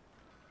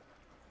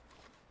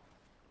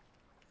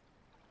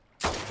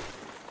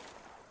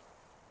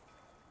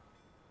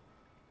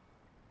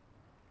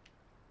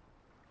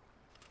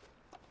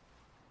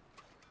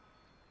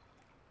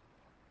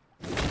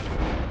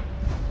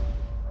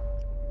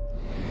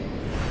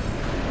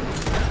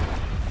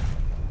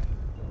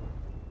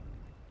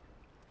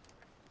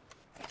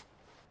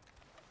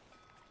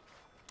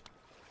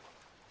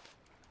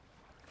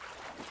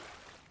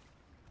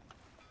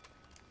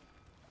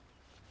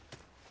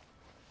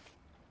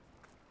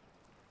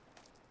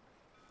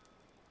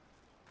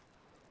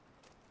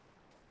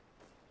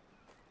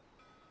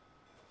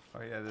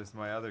 Oh yeah, there's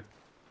my other,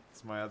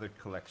 it's my other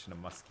collection of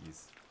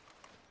muskies.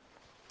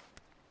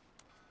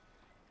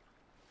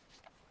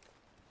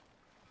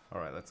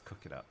 Alright, let's cook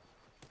it up.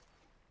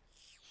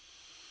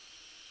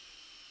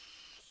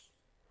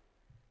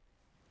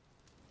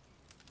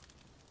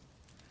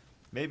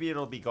 Maybe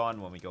it'll be gone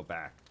when we go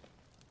back.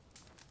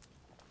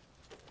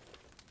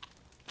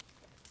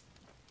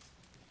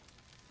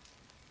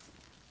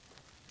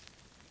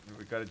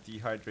 We gotta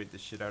dehydrate the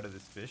shit out of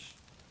this fish.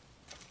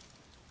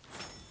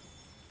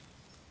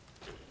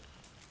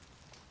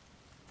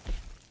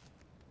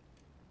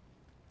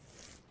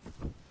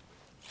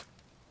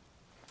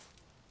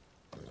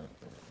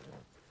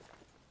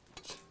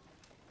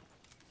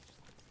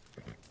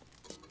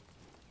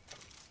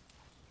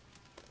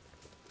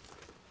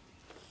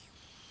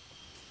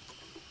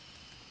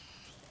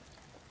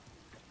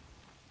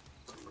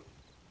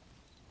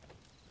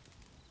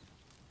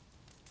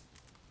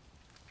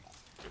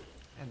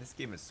 Man, this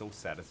game is so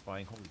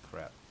satisfying. Holy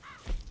crap.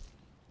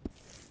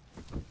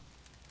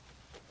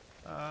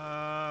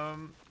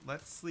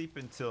 Let's sleep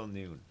until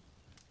noon.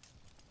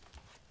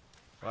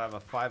 We'll have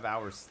a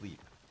 5-hour sleep.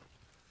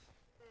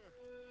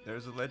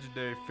 There's a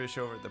legendary fish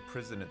over at the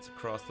prison. It's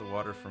across the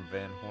water from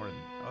Van Horn.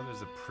 Oh,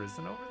 there's a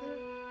prison over there?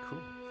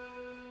 Cool.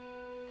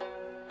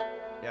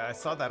 Yeah, I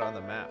saw that on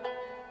the map.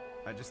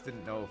 I just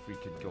didn't know if we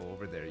could go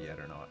over there yet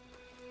or not.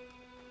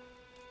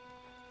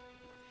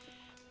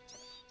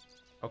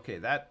 Okay,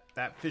 that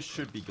fish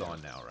should be gone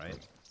now,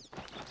 right?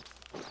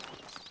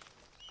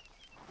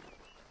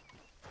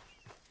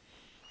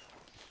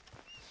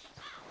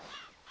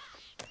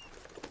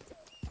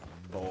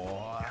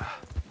 Boy.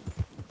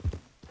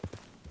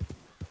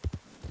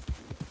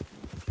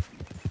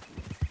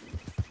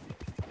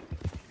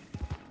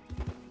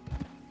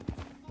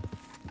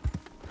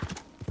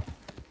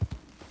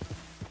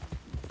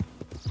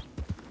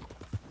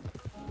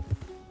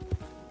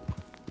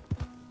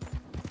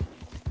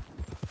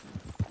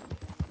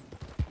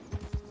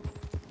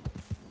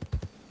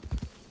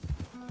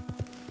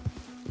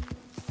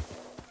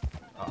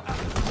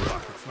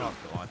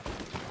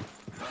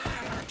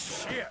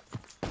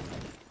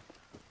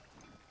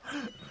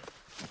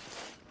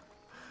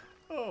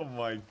 Oh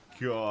my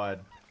god.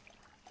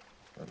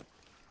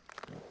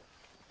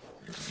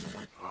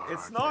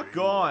 It's not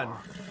gone.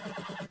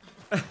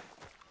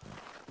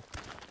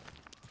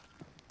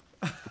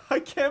 I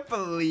can't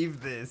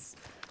believe this.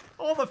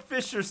 All the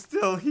fish are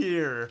still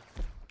here.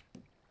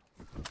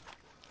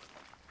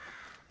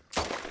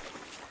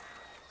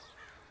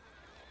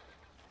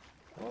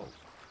 Whoa.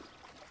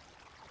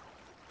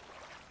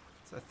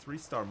 It's a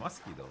 3-star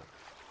muskie though.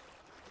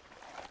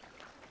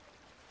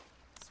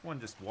 This one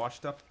just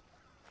washed up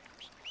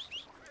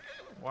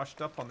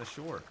on the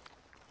shore.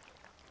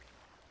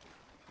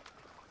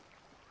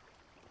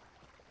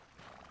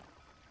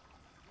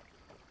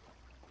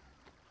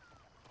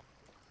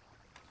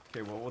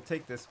 Okay, well, we'll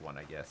take this one,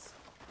 I guess.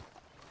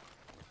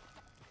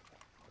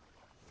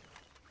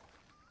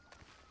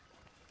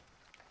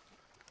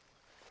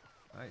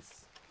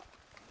 Nice.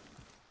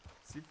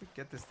 See if we can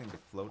get this thing to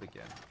float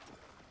again.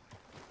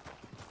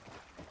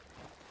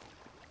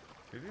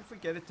 Maybe if we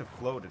get it to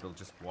float, it'll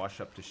just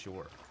wash up to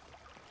shore.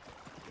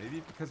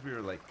 Maybe because we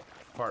were, like,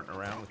 farting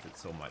around with it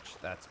so much,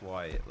 that's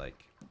why it,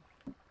 like...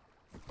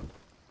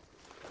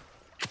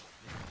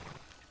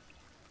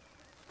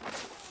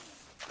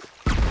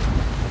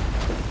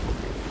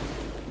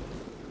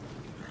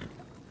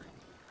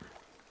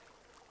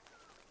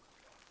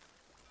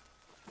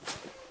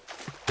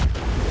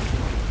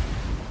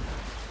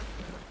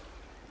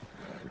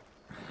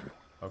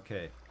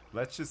 Okay,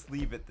 let's just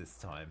leave it this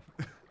time.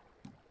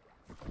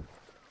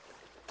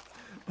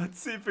 Let's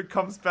see if it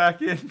comes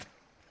back in.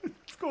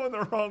 It's going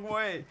the wrong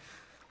way.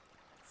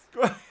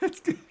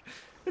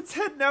 It's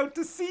heading out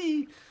to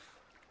sea.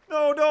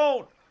 No,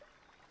 don't.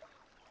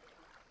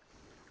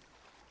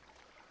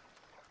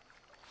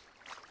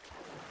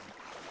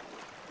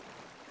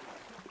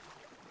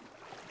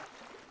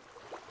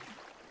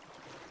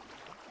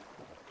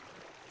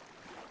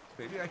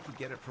 Maybe I could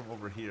get it from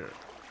over here.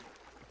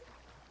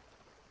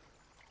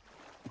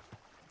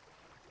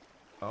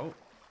 Oh.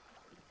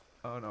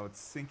 Oh no, it's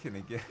sinking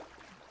again.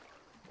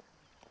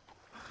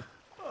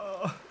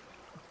 Oh.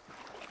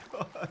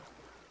 God.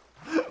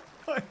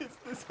 Why is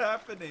this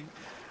happening?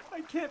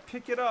 I can't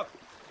pick it up.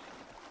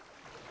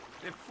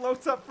 It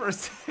floats up for a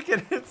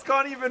second. It's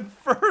gone even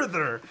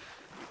further.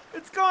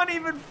 It's gone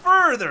even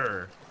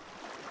further.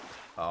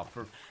 Oh,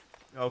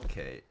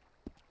 okay.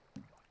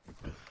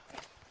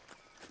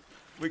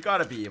 We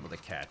gotta be able to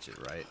catch it,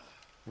 right?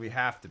 We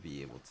have to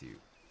be able to.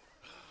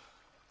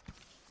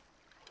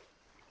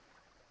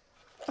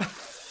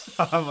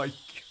 Oh my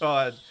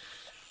god.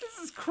 This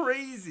is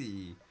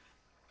crazy.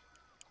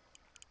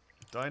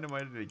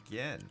 Dynamite it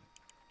again.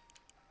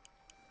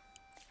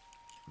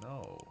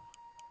 No.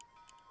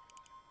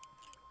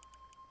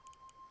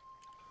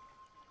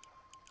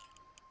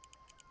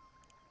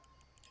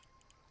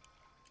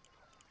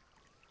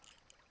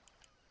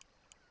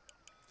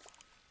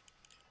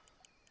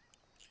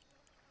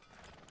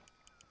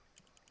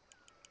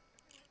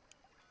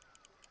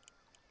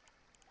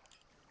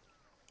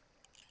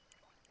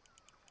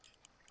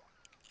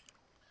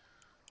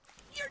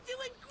 You're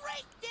doing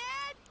great,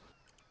 Dad!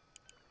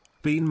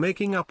 Been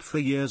making up for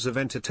years of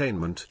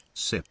entertainment,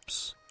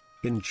 Sips.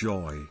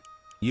 Enjoy.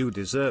 You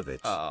deserve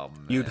it. Oh,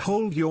 man. You'd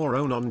hold your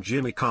own on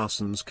Jimmy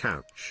Carson's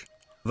couch.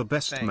 The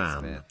best Thanks,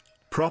 man.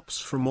 Props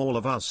from all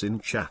of us in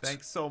chat.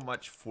 Thanks so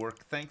much, Fork.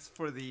 Thanks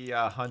for the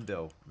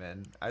hundo,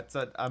 man. It's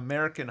an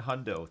American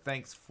hundo.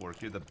 Thanks,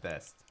 Fork. You're the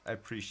best. I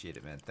appreciate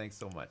it, man. Thanks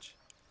so much.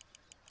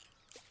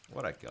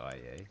 What a guy,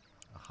 eh?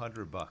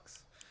 $100.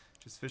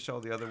 Just fish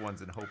all the other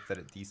ones and hope that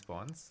it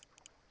despawns.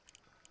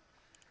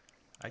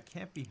 I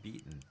can't be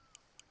beaten.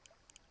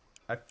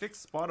 I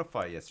fixed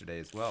Spotify yesterday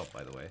as well,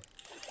 by the way.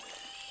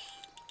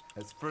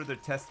 As further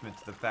testament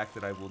to the fact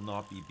that I will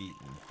not be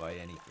beaten by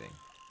anything.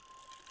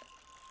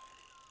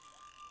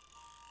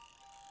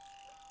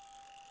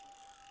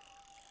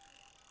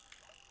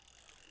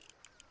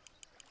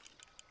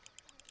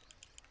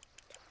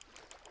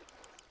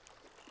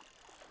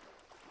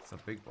 It's a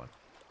big one.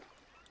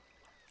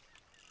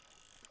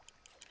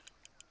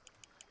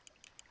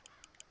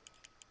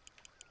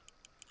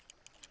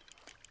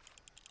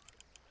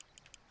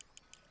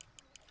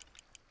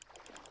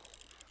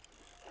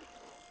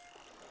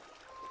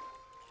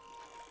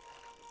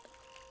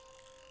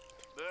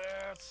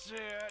 That's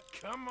it.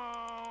 Come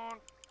on.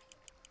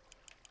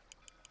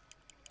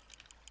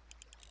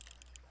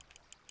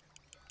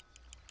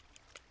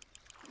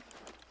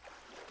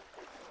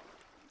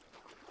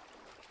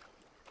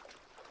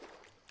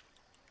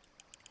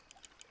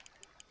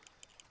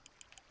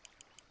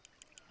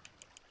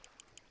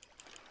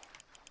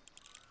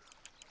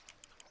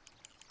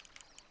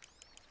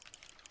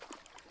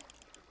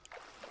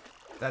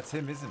 That's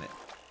him, isn't it?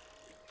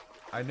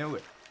 I know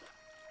it.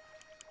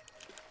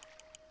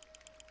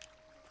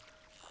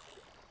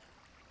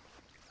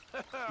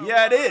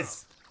 Yeah, it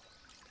is.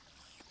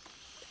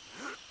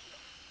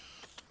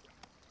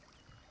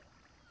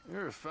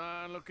 You're a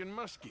fine-looking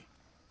muskie.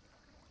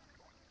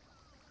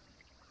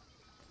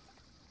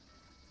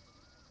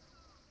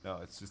 No,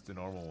 it's just a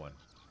normal one.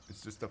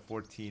 It's just a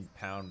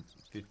 14-pound,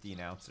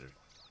 15-ouncer.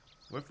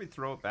 What if we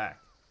throw it back?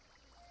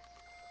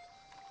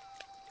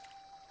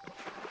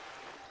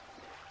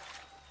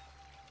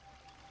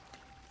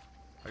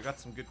 I got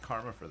some good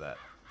karma for that.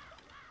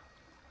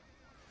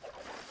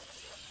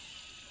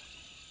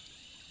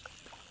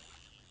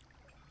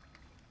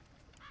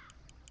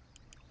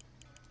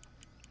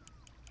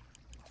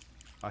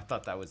 I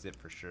thought that was it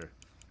for sure.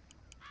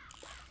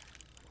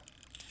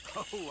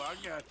 Oh, I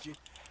got you.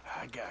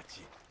 I got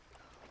you.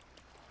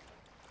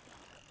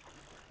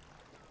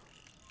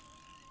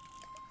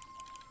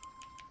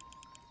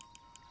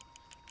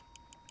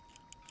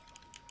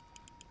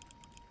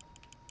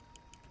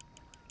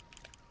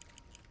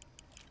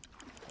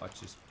 Watch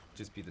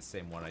just be the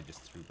same one I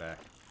just threw back.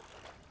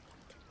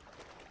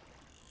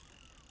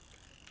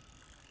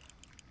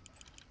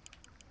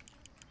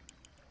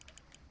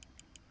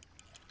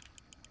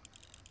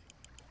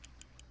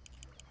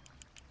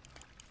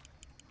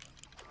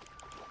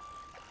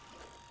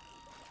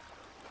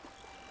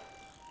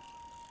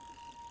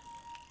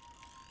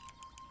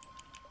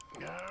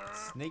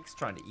 Snake's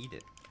trying to eat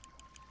it.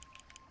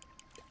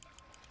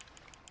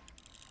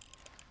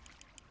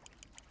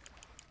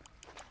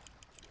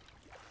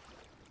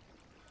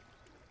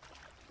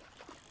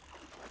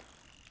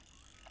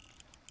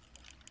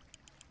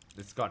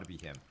 It's got to be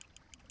him.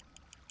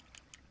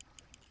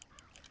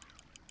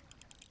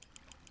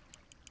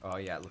 Oh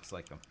yeah, it looks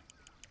like him.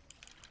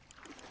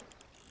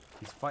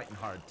 He's fighting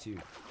hard too.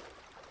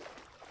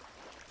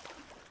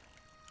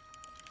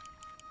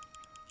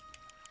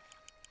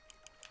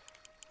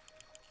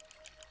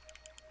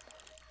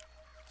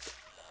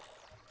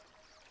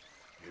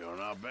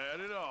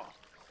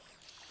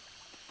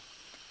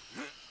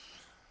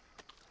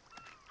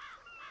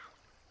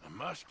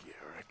 muskie,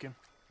 I reckon.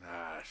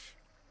 Nice.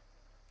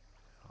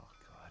 Oh,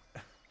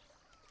 God.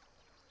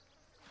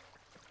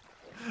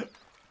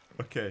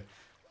 Okay.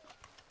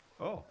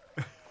 Oh.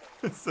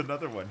 It's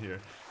another one here.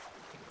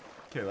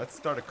 Okay, let's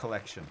start a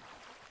collection.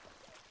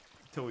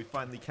 Until we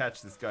finally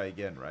catch this guy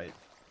again, right?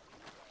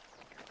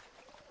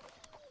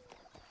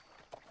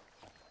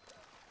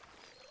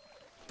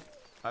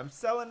 I'm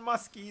selling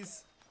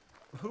muskies.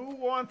 Who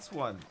wants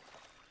one?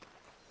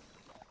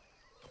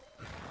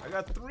 I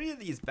got 3 of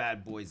these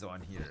bad boys on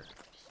here.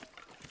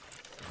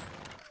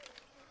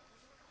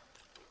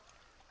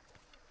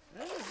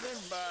 Who's been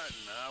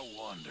biting, I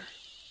wonder?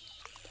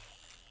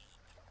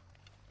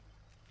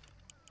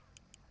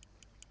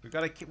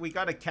 We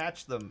gotta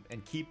catch them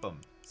and keep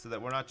them so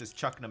that we're not just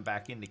chucking them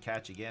back in to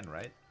catch again,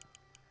 right?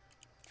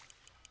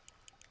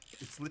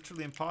 It's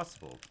literally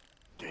impossible.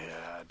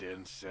 Yeah, I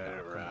didn't say it Come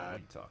on, what are right.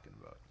 you talking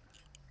about?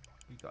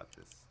 We got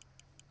this.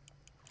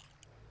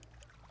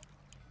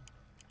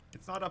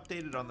 It's not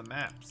updated on the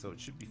map, so it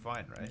should be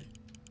fine, right?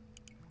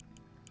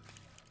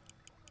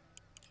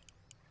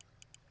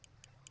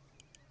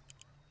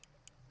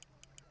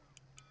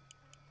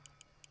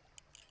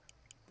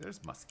 There's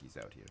muskies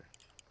out here.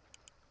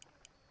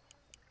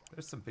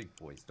 There's some big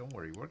boys. Don't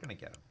worry, we're gonna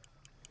get them.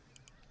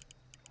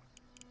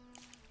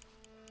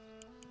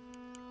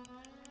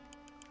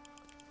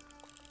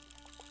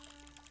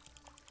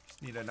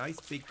 Just need a nice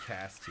big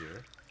cast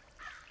here.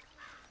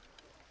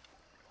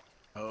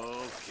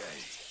 Okay.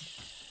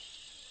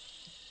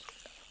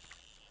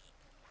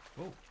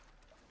 Oh.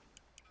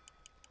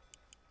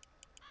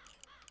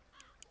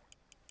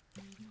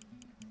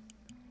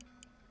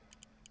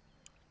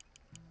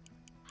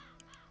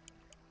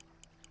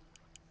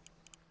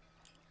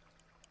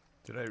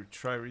 Did I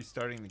try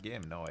restarting the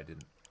game? No, I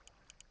didn't.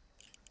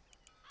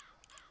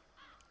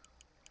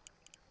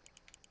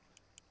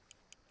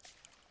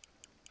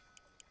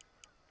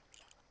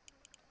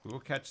 We'll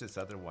catch this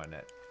other one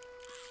at...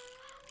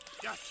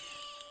 Gotcha.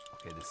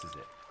 Okay, this is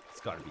it.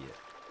 It's gotta be it.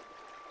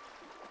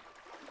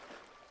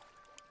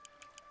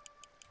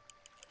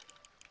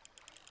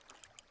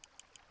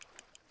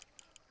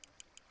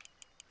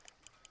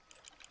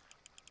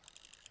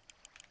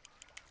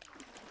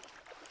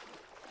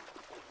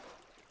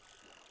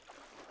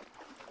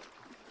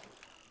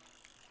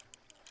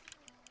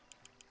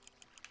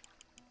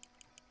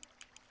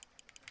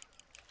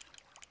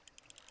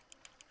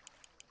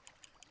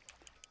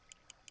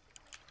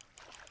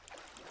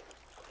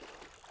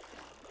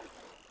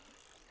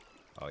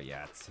 Oh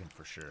yeah, it's him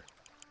for sure.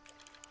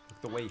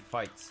 Look the way he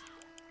fights.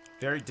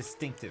 Very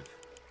distinctive.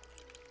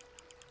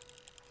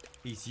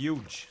 He's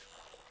huge.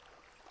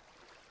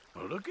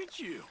 Well, look at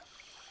you.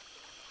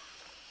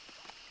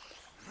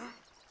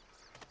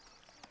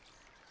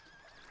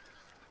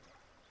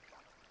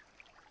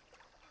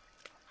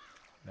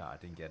 Nah, I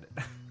didn't get it.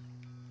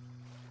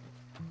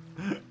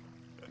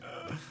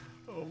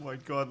 Oh my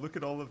god, look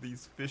at all of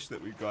these fish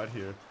that we got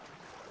here.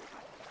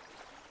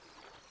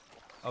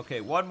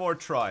 Okay, one more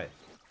try.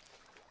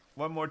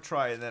 One more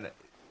try and then...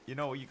 You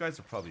know, you guys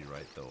are probably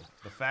right, though.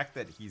 The fact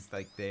that he's,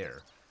 like,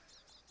 there.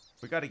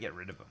 We gotta get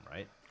rid of him,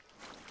 right?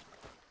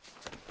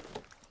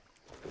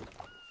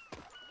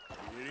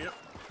 Yep.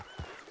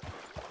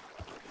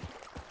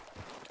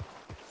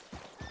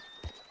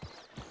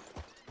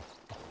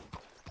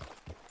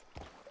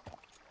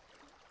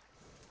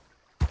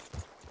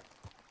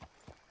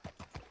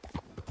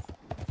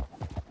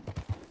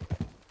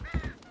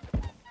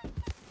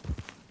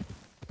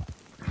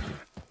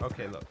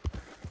 Okay, look.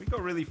 If we go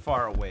really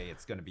far away,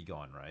 it's gonna be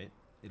gone, right?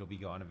 It'll be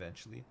gone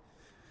eventually.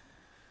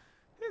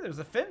 Hey, there's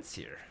a fence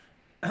here.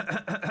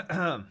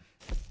 At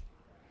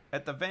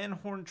the Van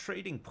Horn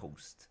Trading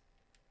Post.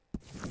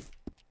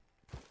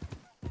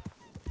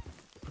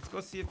 Let's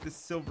go see if this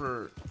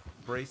silver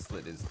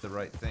bracelet is the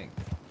right thing.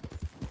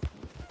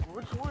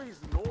 Which way's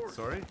north?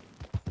 Sorry?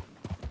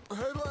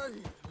 Hey,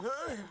 lady.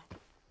 Hey.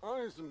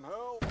 I need some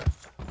help.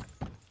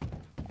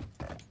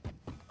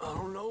 I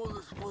don't know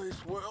this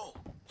place well.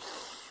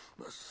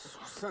 A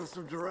sense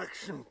of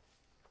direction.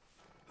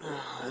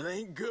 It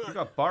ain't good. You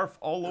got barf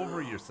all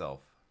over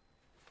yourself.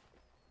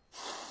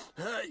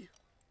 Hey,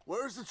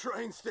 where's the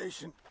train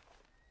station?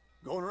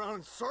 Going around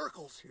in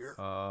circles here.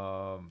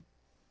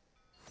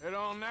 Head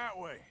on that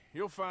way.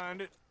 You'll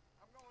find it.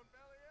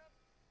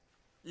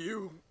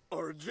 You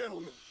are a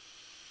gentleman,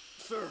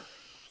 sir.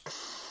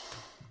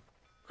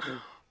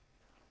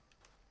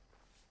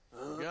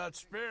 Got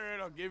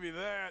spirit, I'll give you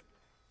that.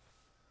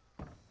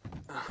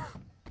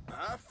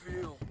 I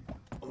feel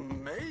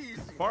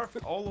amazing.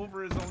 Barfed all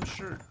over his own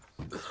shirt.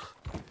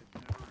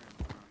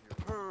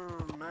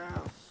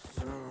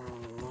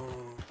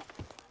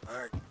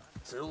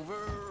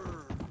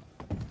 Silver.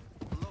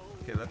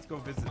 Okay, let's go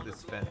visit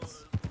this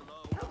fence.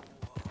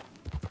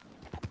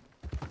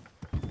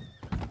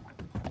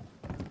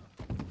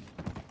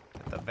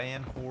 At the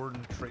Van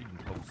Horn Trading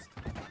Post.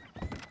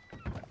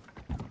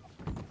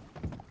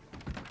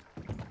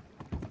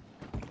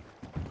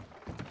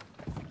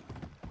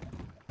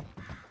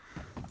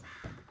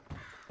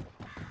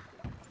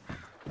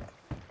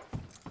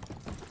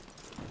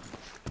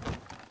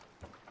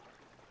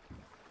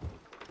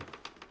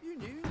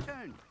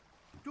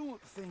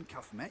 don't think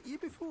I've met you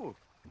before.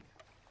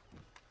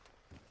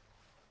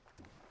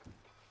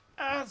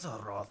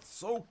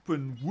 Azeroth's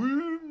open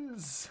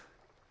wounds.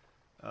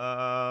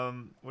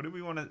 What do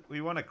we want to?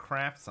 We want to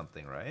craft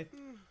something, right?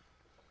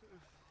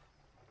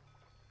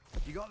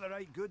 You got the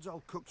right goods,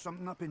 I'll cook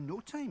something up in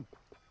no time.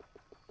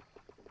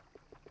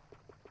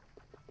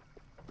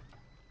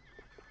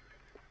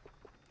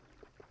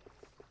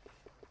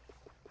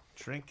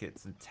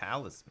 Trinkets and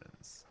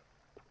talismans.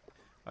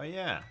 Oh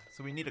yeah,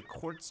 so we need a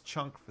quartz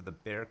chunk for the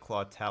bear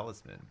claw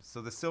talisman.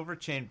 So the silver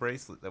chain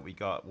bracelet that we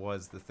got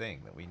was the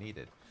thing that we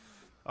needed.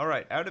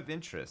 Alright, out of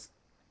interest,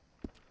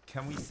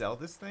 can we sell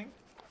this thing?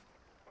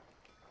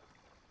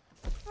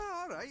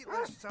 Alright,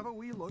 let's have a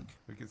wee look.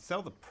 We could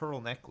sell the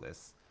pearl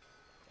necklace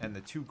and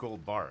the 2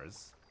 gold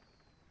bars.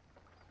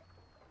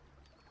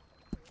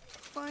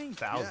 Fine.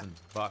 $1,000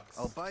 bucks.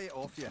 I'll buy it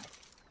off you.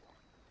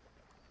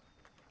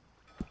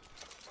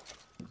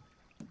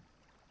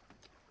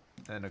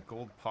 And a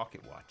gold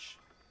pocket watch.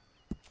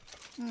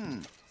 Hmm.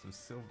 Some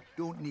silver.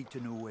 Don't need to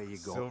know where you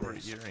got Silver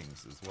this.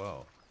 earrings as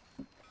well.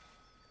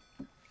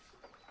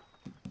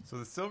 So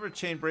the silver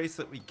chain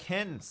bracelet we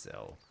can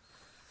sell.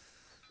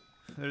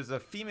 There's a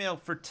female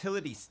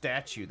fertility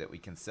statue that we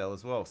can sell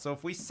as well. So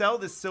if we sell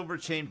this silver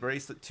chain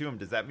bracelet to him,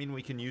 does that mean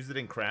we can use it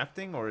in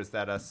crafting, or is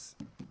that us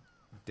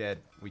dead?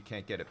 We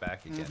can't get it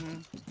back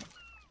again.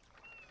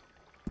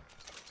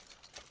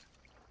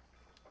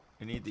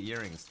 We need the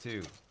earrings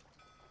too.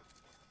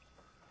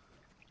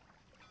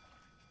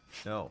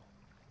 No.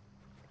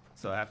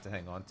 So I have to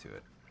hang on to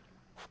it.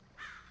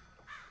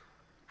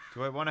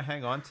 Do I want to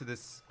hang on to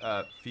this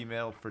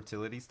female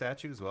fertility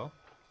statue as well?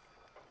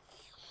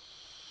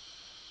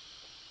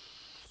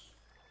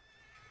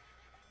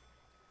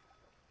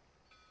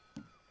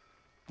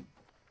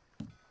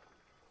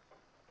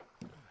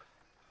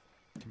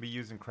 Can be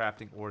used in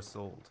crafting or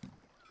sold.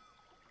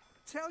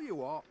 Tell you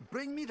what,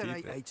 bring me the Keep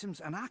right it. items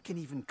and I can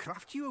even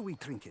craft you a wee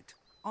trinket.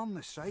 On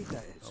the side,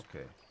 that is.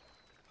 Okay.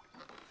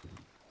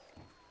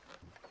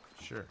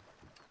 Sure.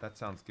 That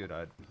sounds good.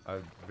 I'd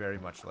very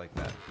much like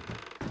that.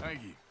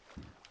 Thank you.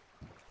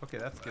 Okay,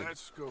 that's good.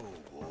 Let's go,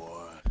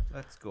 boy.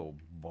 Let's go,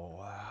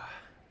 boy.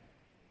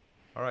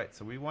 Alright,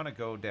 so we want to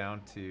go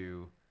down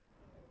to...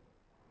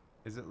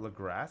 Is it La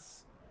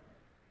Grasse?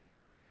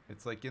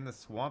 It's like in the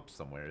swamp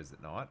somewhere, is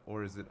it not?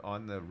 Or is it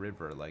on the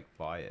river, like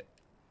by it?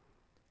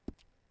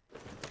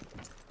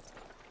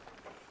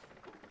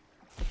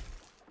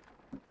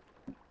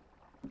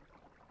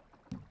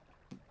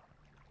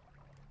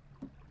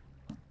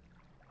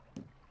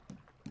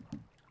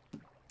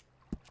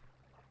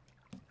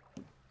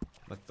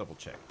 Let's double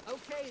check.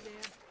 Okay then.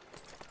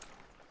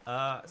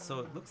 So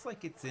it looks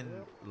like it's in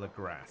La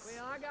Grasse.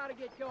 Well, I gotta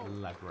get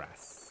going. La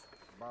Grasse.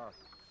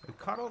 We've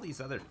caught all these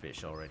other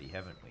fish already,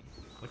 haven't we?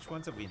 Which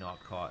ones have we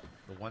not caught?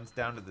 The ones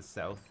down to the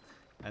south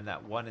and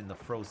that one in the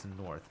frozen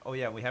north. Oh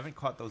yeah, we haven't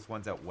caught those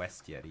ones out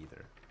west yet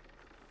either.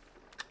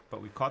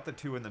 But we caught the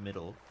 2 in the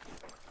middle.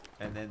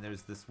 And then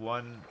there's this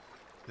one...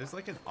 There's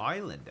like an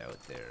island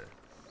out there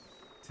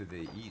to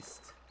the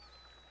east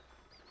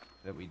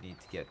that we need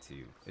to get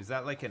to. Is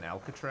that like an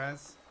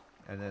Alcatraz?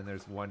 And then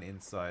there's one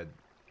inside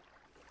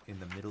in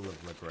the middle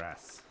of La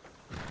Grasse.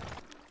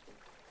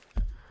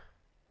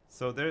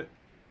 So there...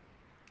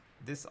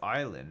 This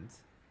island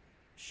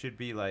should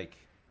be like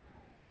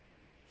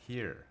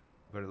here,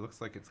 but it looks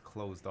like it's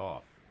closed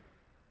off.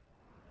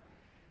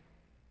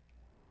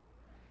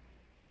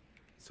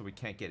 So we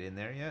can't get in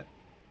there yet.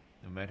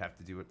 We might have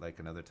to do it like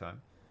another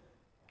time.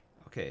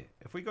 Okay,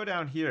 if we go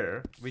down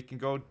here, we can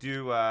go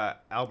do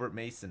Albert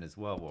Mason as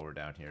well while we're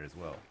down here as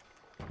well.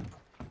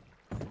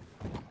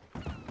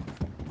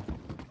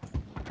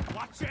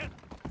 Watch it!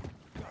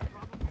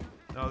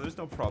 No, there's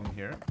no problem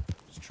here.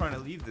 Just trying to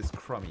leave this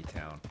crummy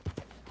town.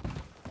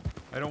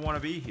 I don't want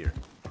to be here.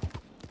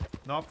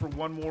 Not for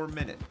one more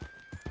minute.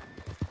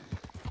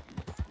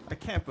 I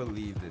can't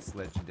believe this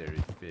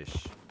legendary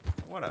fish.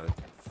 What a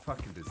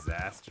fucking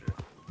disaster.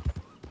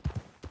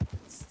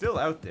 It's still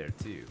out there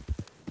too.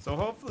 So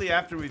hopefully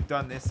after we've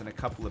done this in a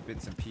couple of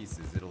bits and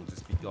pieces, it'll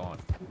just be gone.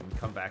 When we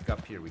come back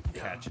up here, we can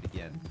catch it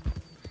again.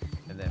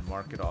 And then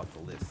mark it off the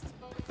list.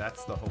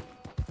 That's the hope.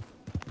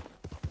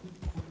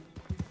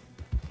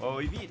 Well,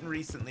 we've eaten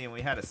recently and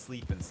we had a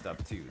sleep and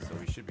stuff too, so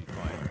we should be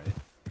fine, right?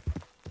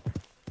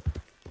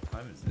 What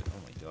time is it? Oh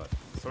my god.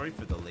 Sorry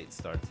for the late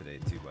start today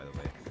too, by the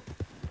way.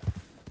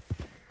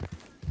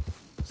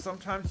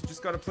 Sometimes you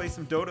just gotta play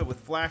some Dota with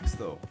Flax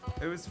though.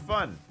 It was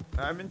fun.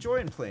 I'm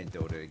enjoying playing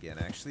Dota again,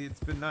 actually. It's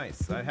been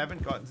nice. I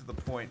haven't gotten to the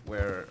point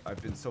where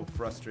I've been so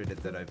frustrated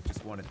that I've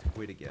just wanted to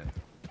quit again.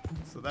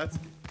 So that's...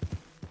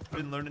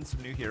 Been learning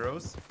some new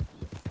heroes.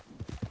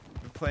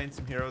 Been playing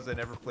some heroes I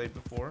never played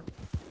before.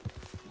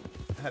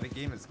 Had a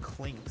game as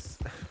Clinks.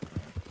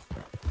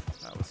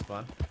 That was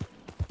fun.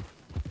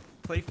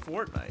 Play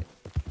Fortnite.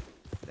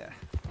 Yeah.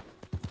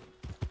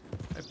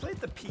 I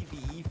played the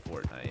PvE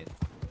Fortnite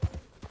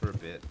for a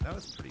bit. That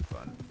was pretty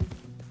fun.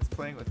 I was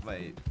playing with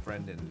my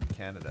friend in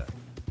Canada.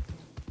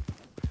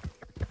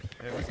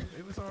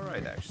 It was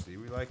alright actually.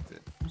 We liked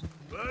it.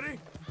 Buddy,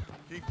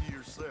 keep to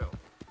yourself.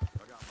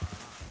 I got my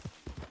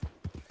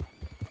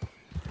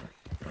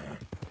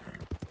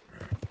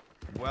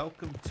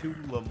Welcome to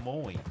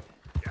Lemoyne.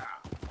 Yeah.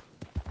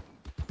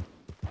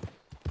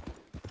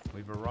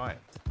 We've arrived.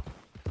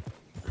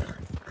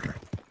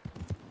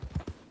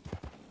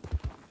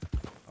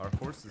 Our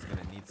horse is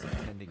gonna need some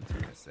tending to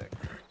in a sec.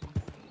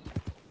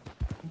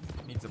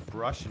 Needs a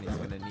brush and he's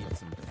gonna need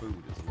some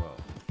food as well.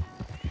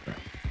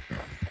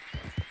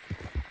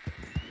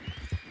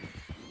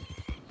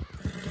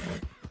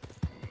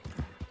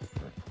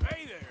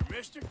 Hey there,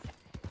 mister.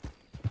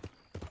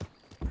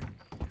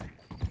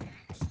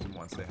 Just didn't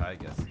want to say hi, I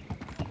guess.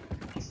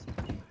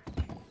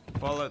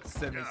 Fallout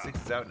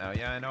 76 is out now.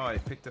 Yeah, I know. I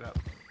picked it up.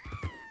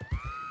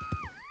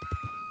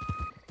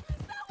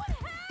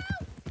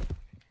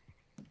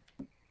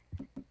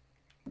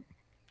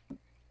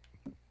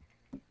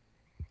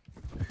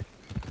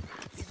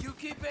 You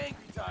keep angry,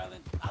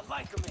 darling. I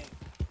like 'em angry.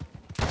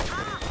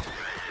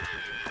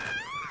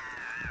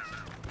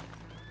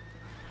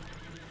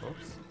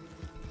 Oops.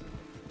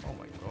 Oh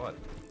my god.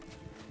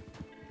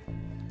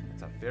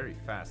 It's a very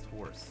fast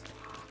horse.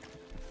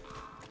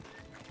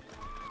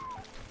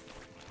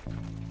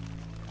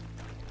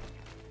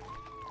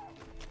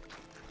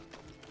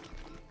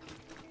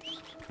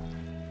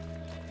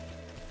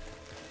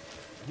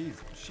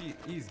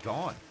 He's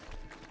gone.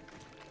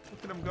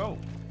 Look at him go.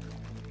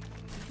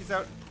 He's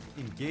out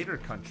in gator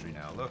country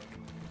now, look.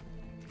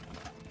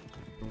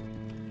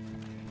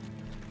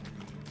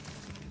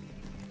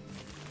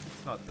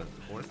 It's not the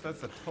horse,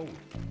 that's a toad.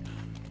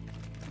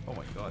 Oh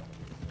my god.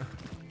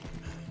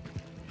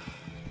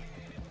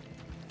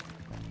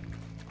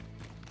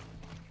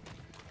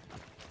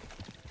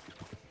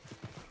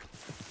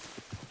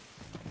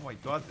 Oh my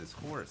god, this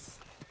horse.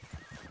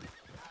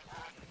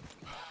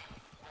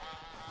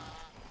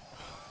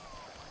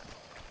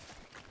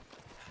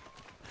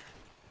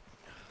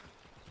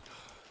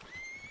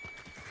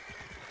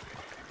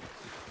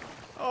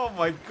 Oh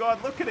my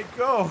god, look at it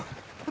go!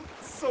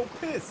 It's so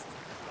pissed!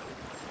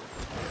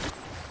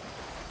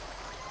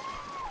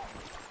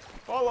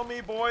 Follow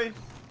me, boy!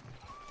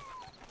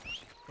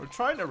 We're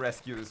trying to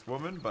rescue this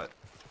woman, but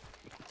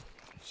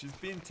she's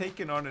being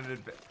taken on an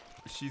adventure.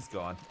 She's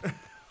gone.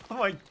 Oh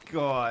my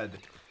god!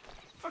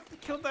 Fucking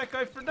killed that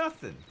guy for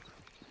nothing!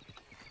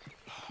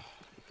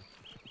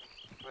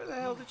 Where the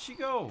hell did she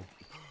go?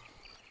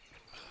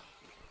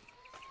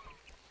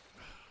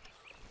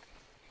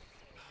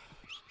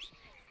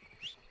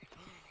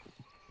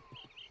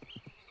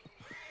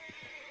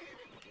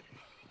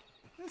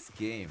 This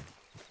game.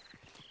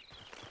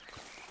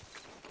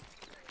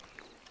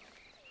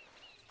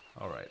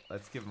 Alright,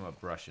 let's give him a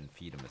brush and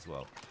feed him as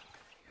well.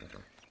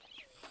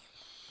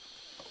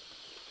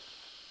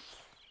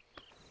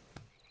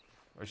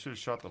 I should have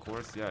shot the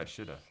horse. Yeah, I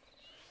should have.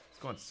 It's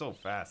going so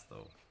fast,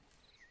 though.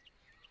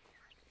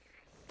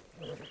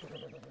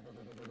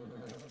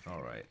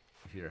 Alright,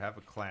 here, have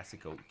a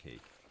classic oat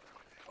cake.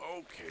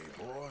 Okay,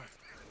 boy.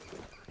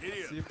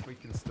 Let's see if we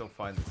can still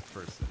find this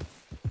person.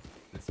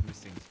 This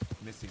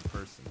missing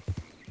person.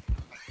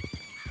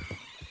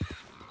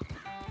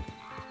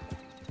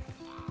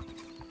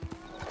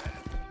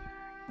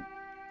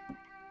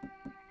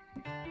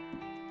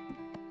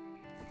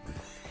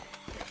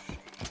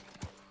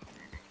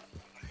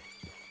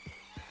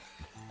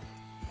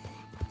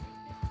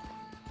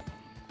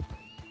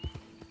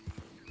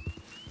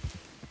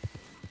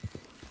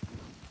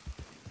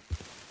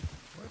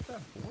 Where'd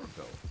that boar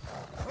go?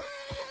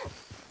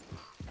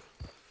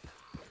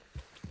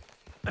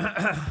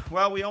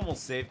 Well, we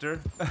almost saved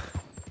her.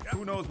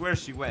 Who knows where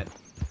she went?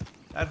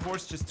 That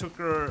horse just took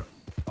her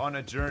on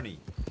a journey.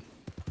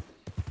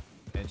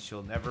 And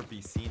she'll never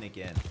be seen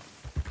again.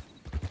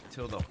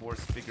 Until the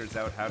horse figures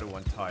out how to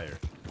untie her.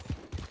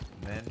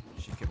 And then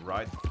she can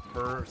ride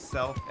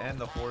herself and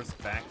the horse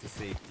back to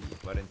safety.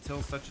 But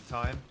until such a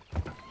time,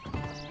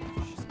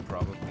 she's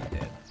probably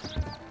dead.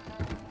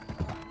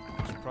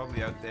 She's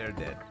probably out there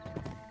dead.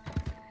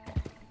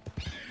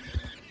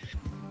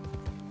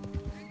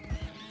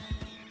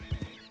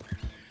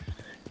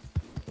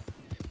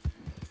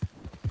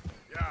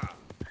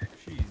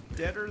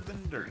 Deader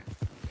than dirt.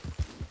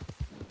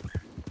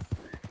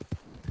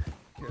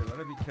 Here, let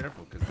me be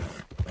careful because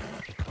there's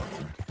lots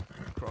of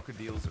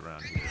crocodiles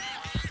around here.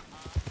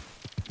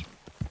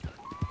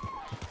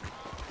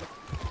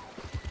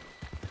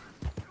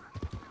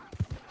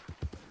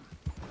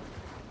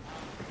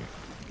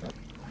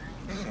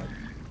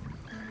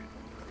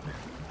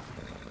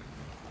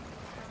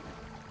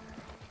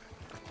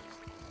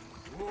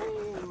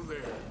 Whoa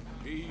there,